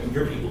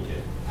 Your people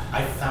did.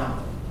 I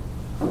found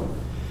them.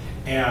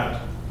 And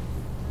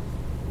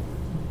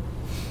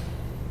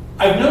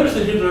I've noticed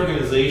that his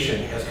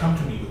organization has come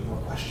to me with more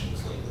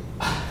questions lately.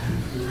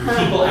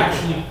 People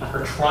actually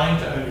are trying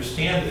to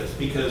understand this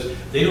because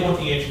they don't want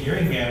the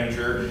engineering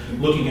manager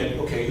looking at,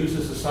 okay, who's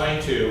this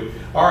assigned to?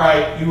 All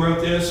right, you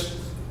wrote this,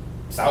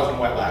 1,000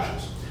 white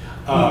lashes.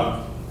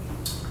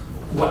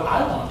 What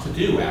I want to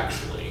do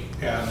actually,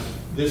 and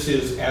this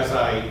is as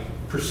I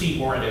proceed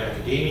more into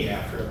academia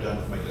after I've done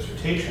with my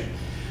dissertation,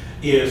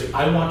 is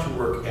I want to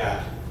work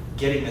at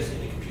getting this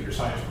into computer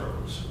science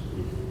programs.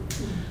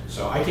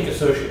 So I take a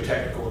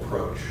socio-technical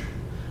approach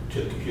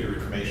to the computer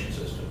information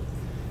system.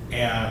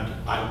 And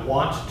I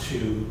want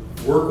to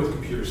work with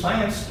computer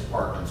science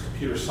departments,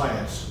 computer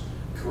science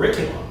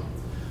curriculum,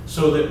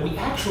 so that we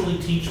actually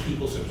teach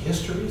people some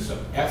history,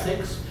 some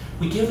ethics.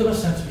 We give them a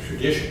sense of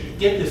tradition. You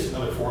get this in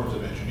other forms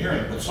of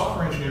engineering, but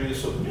software engineering is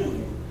so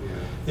new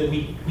that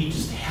we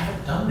just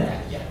haven't done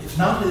that yet. It's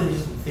not that it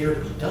isn't there to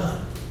be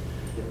done,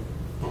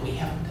 but we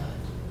haven't done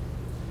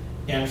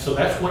it. And so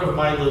that's one of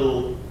my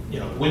little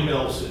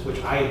windmills which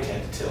I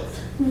intend to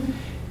tilt.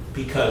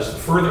 Because the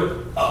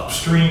further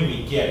upstream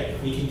we get,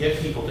 if we can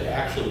get people to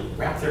actually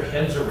wrap their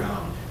heads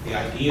around the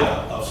idea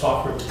of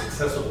software that's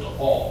accessible to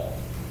all,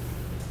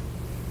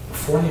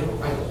 before they ever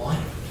write a line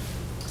of it,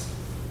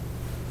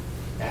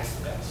 that's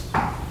the best.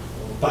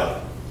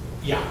 But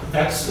yeah,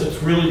 that's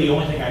really the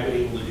only thing I've been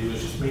able to do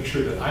is just make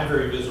sure that I'm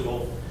very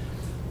visible.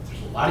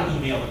 There's a lot of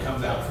email that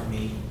comes out from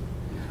me,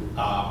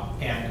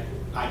 and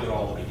I go to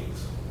all the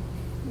meetings.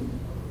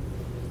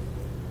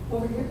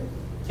 Over here?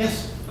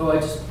 Yes?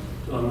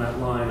 On that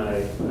line,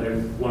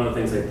 one of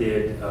the things I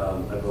did,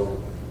 I've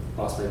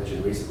lost my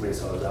vision recently,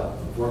 so I was out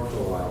of work for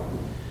a while.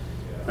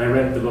 I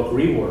read the book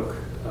Rework,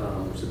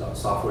 which is about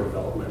software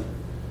development,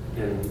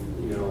 and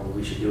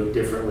we should do it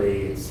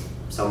differently. It's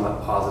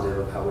somewhat positive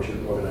of how we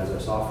should organize our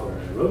software.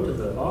 And I wrote to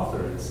the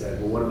author and said,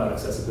 well, what about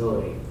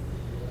accessibility?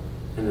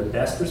 And the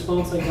best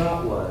response I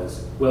got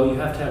was, well, you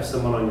have to have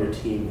someone on your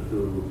team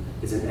who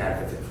is an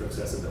advocate for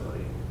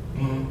accessibility.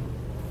 Mm-hmm.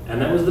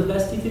 And that was the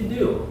best he could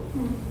do.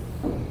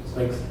 It's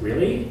like,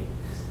 really?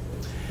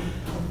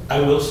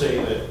 I will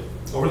say that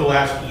over the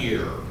last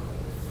year,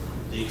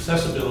 the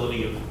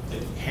accessibility of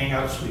the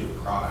Hangout suite of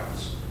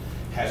products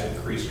has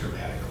increased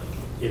dramatically.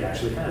 It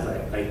actually has.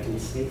 I can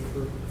say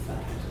for a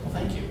fact. Well,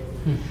 thank you.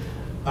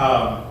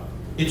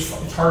 It's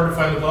harder to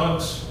find the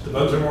bugs. The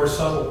bugs are more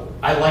subtle.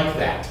 I like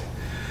that.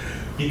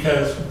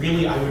 because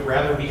really I would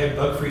rather we had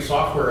bug-free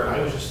software, and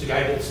I was just the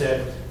guy that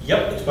said,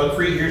 yep, it's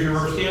bug-free, here's your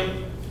rubber stamp,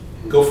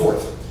 go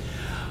forth.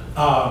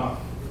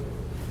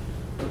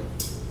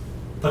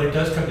 But it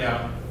does come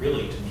down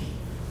really to me.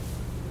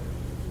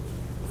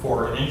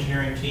 For an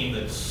engineering team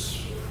that's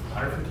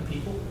 150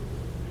 people,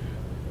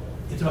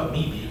 it's about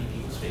me being in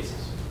people's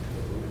faces.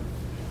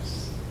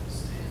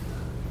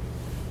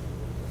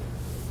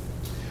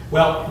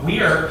 Well, we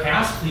are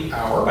past the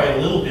hour by a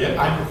little bit.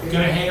 I'm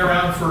going to hang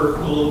around for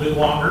a little bit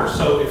longer,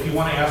 so if you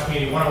want to ask me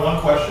any one-on-one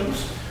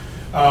questions,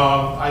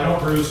 I don't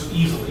bruise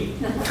easily.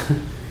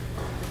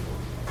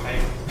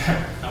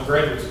 I'm a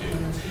graduate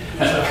student.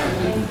 So,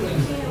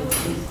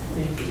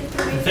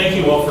 thank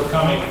you all for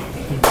coming.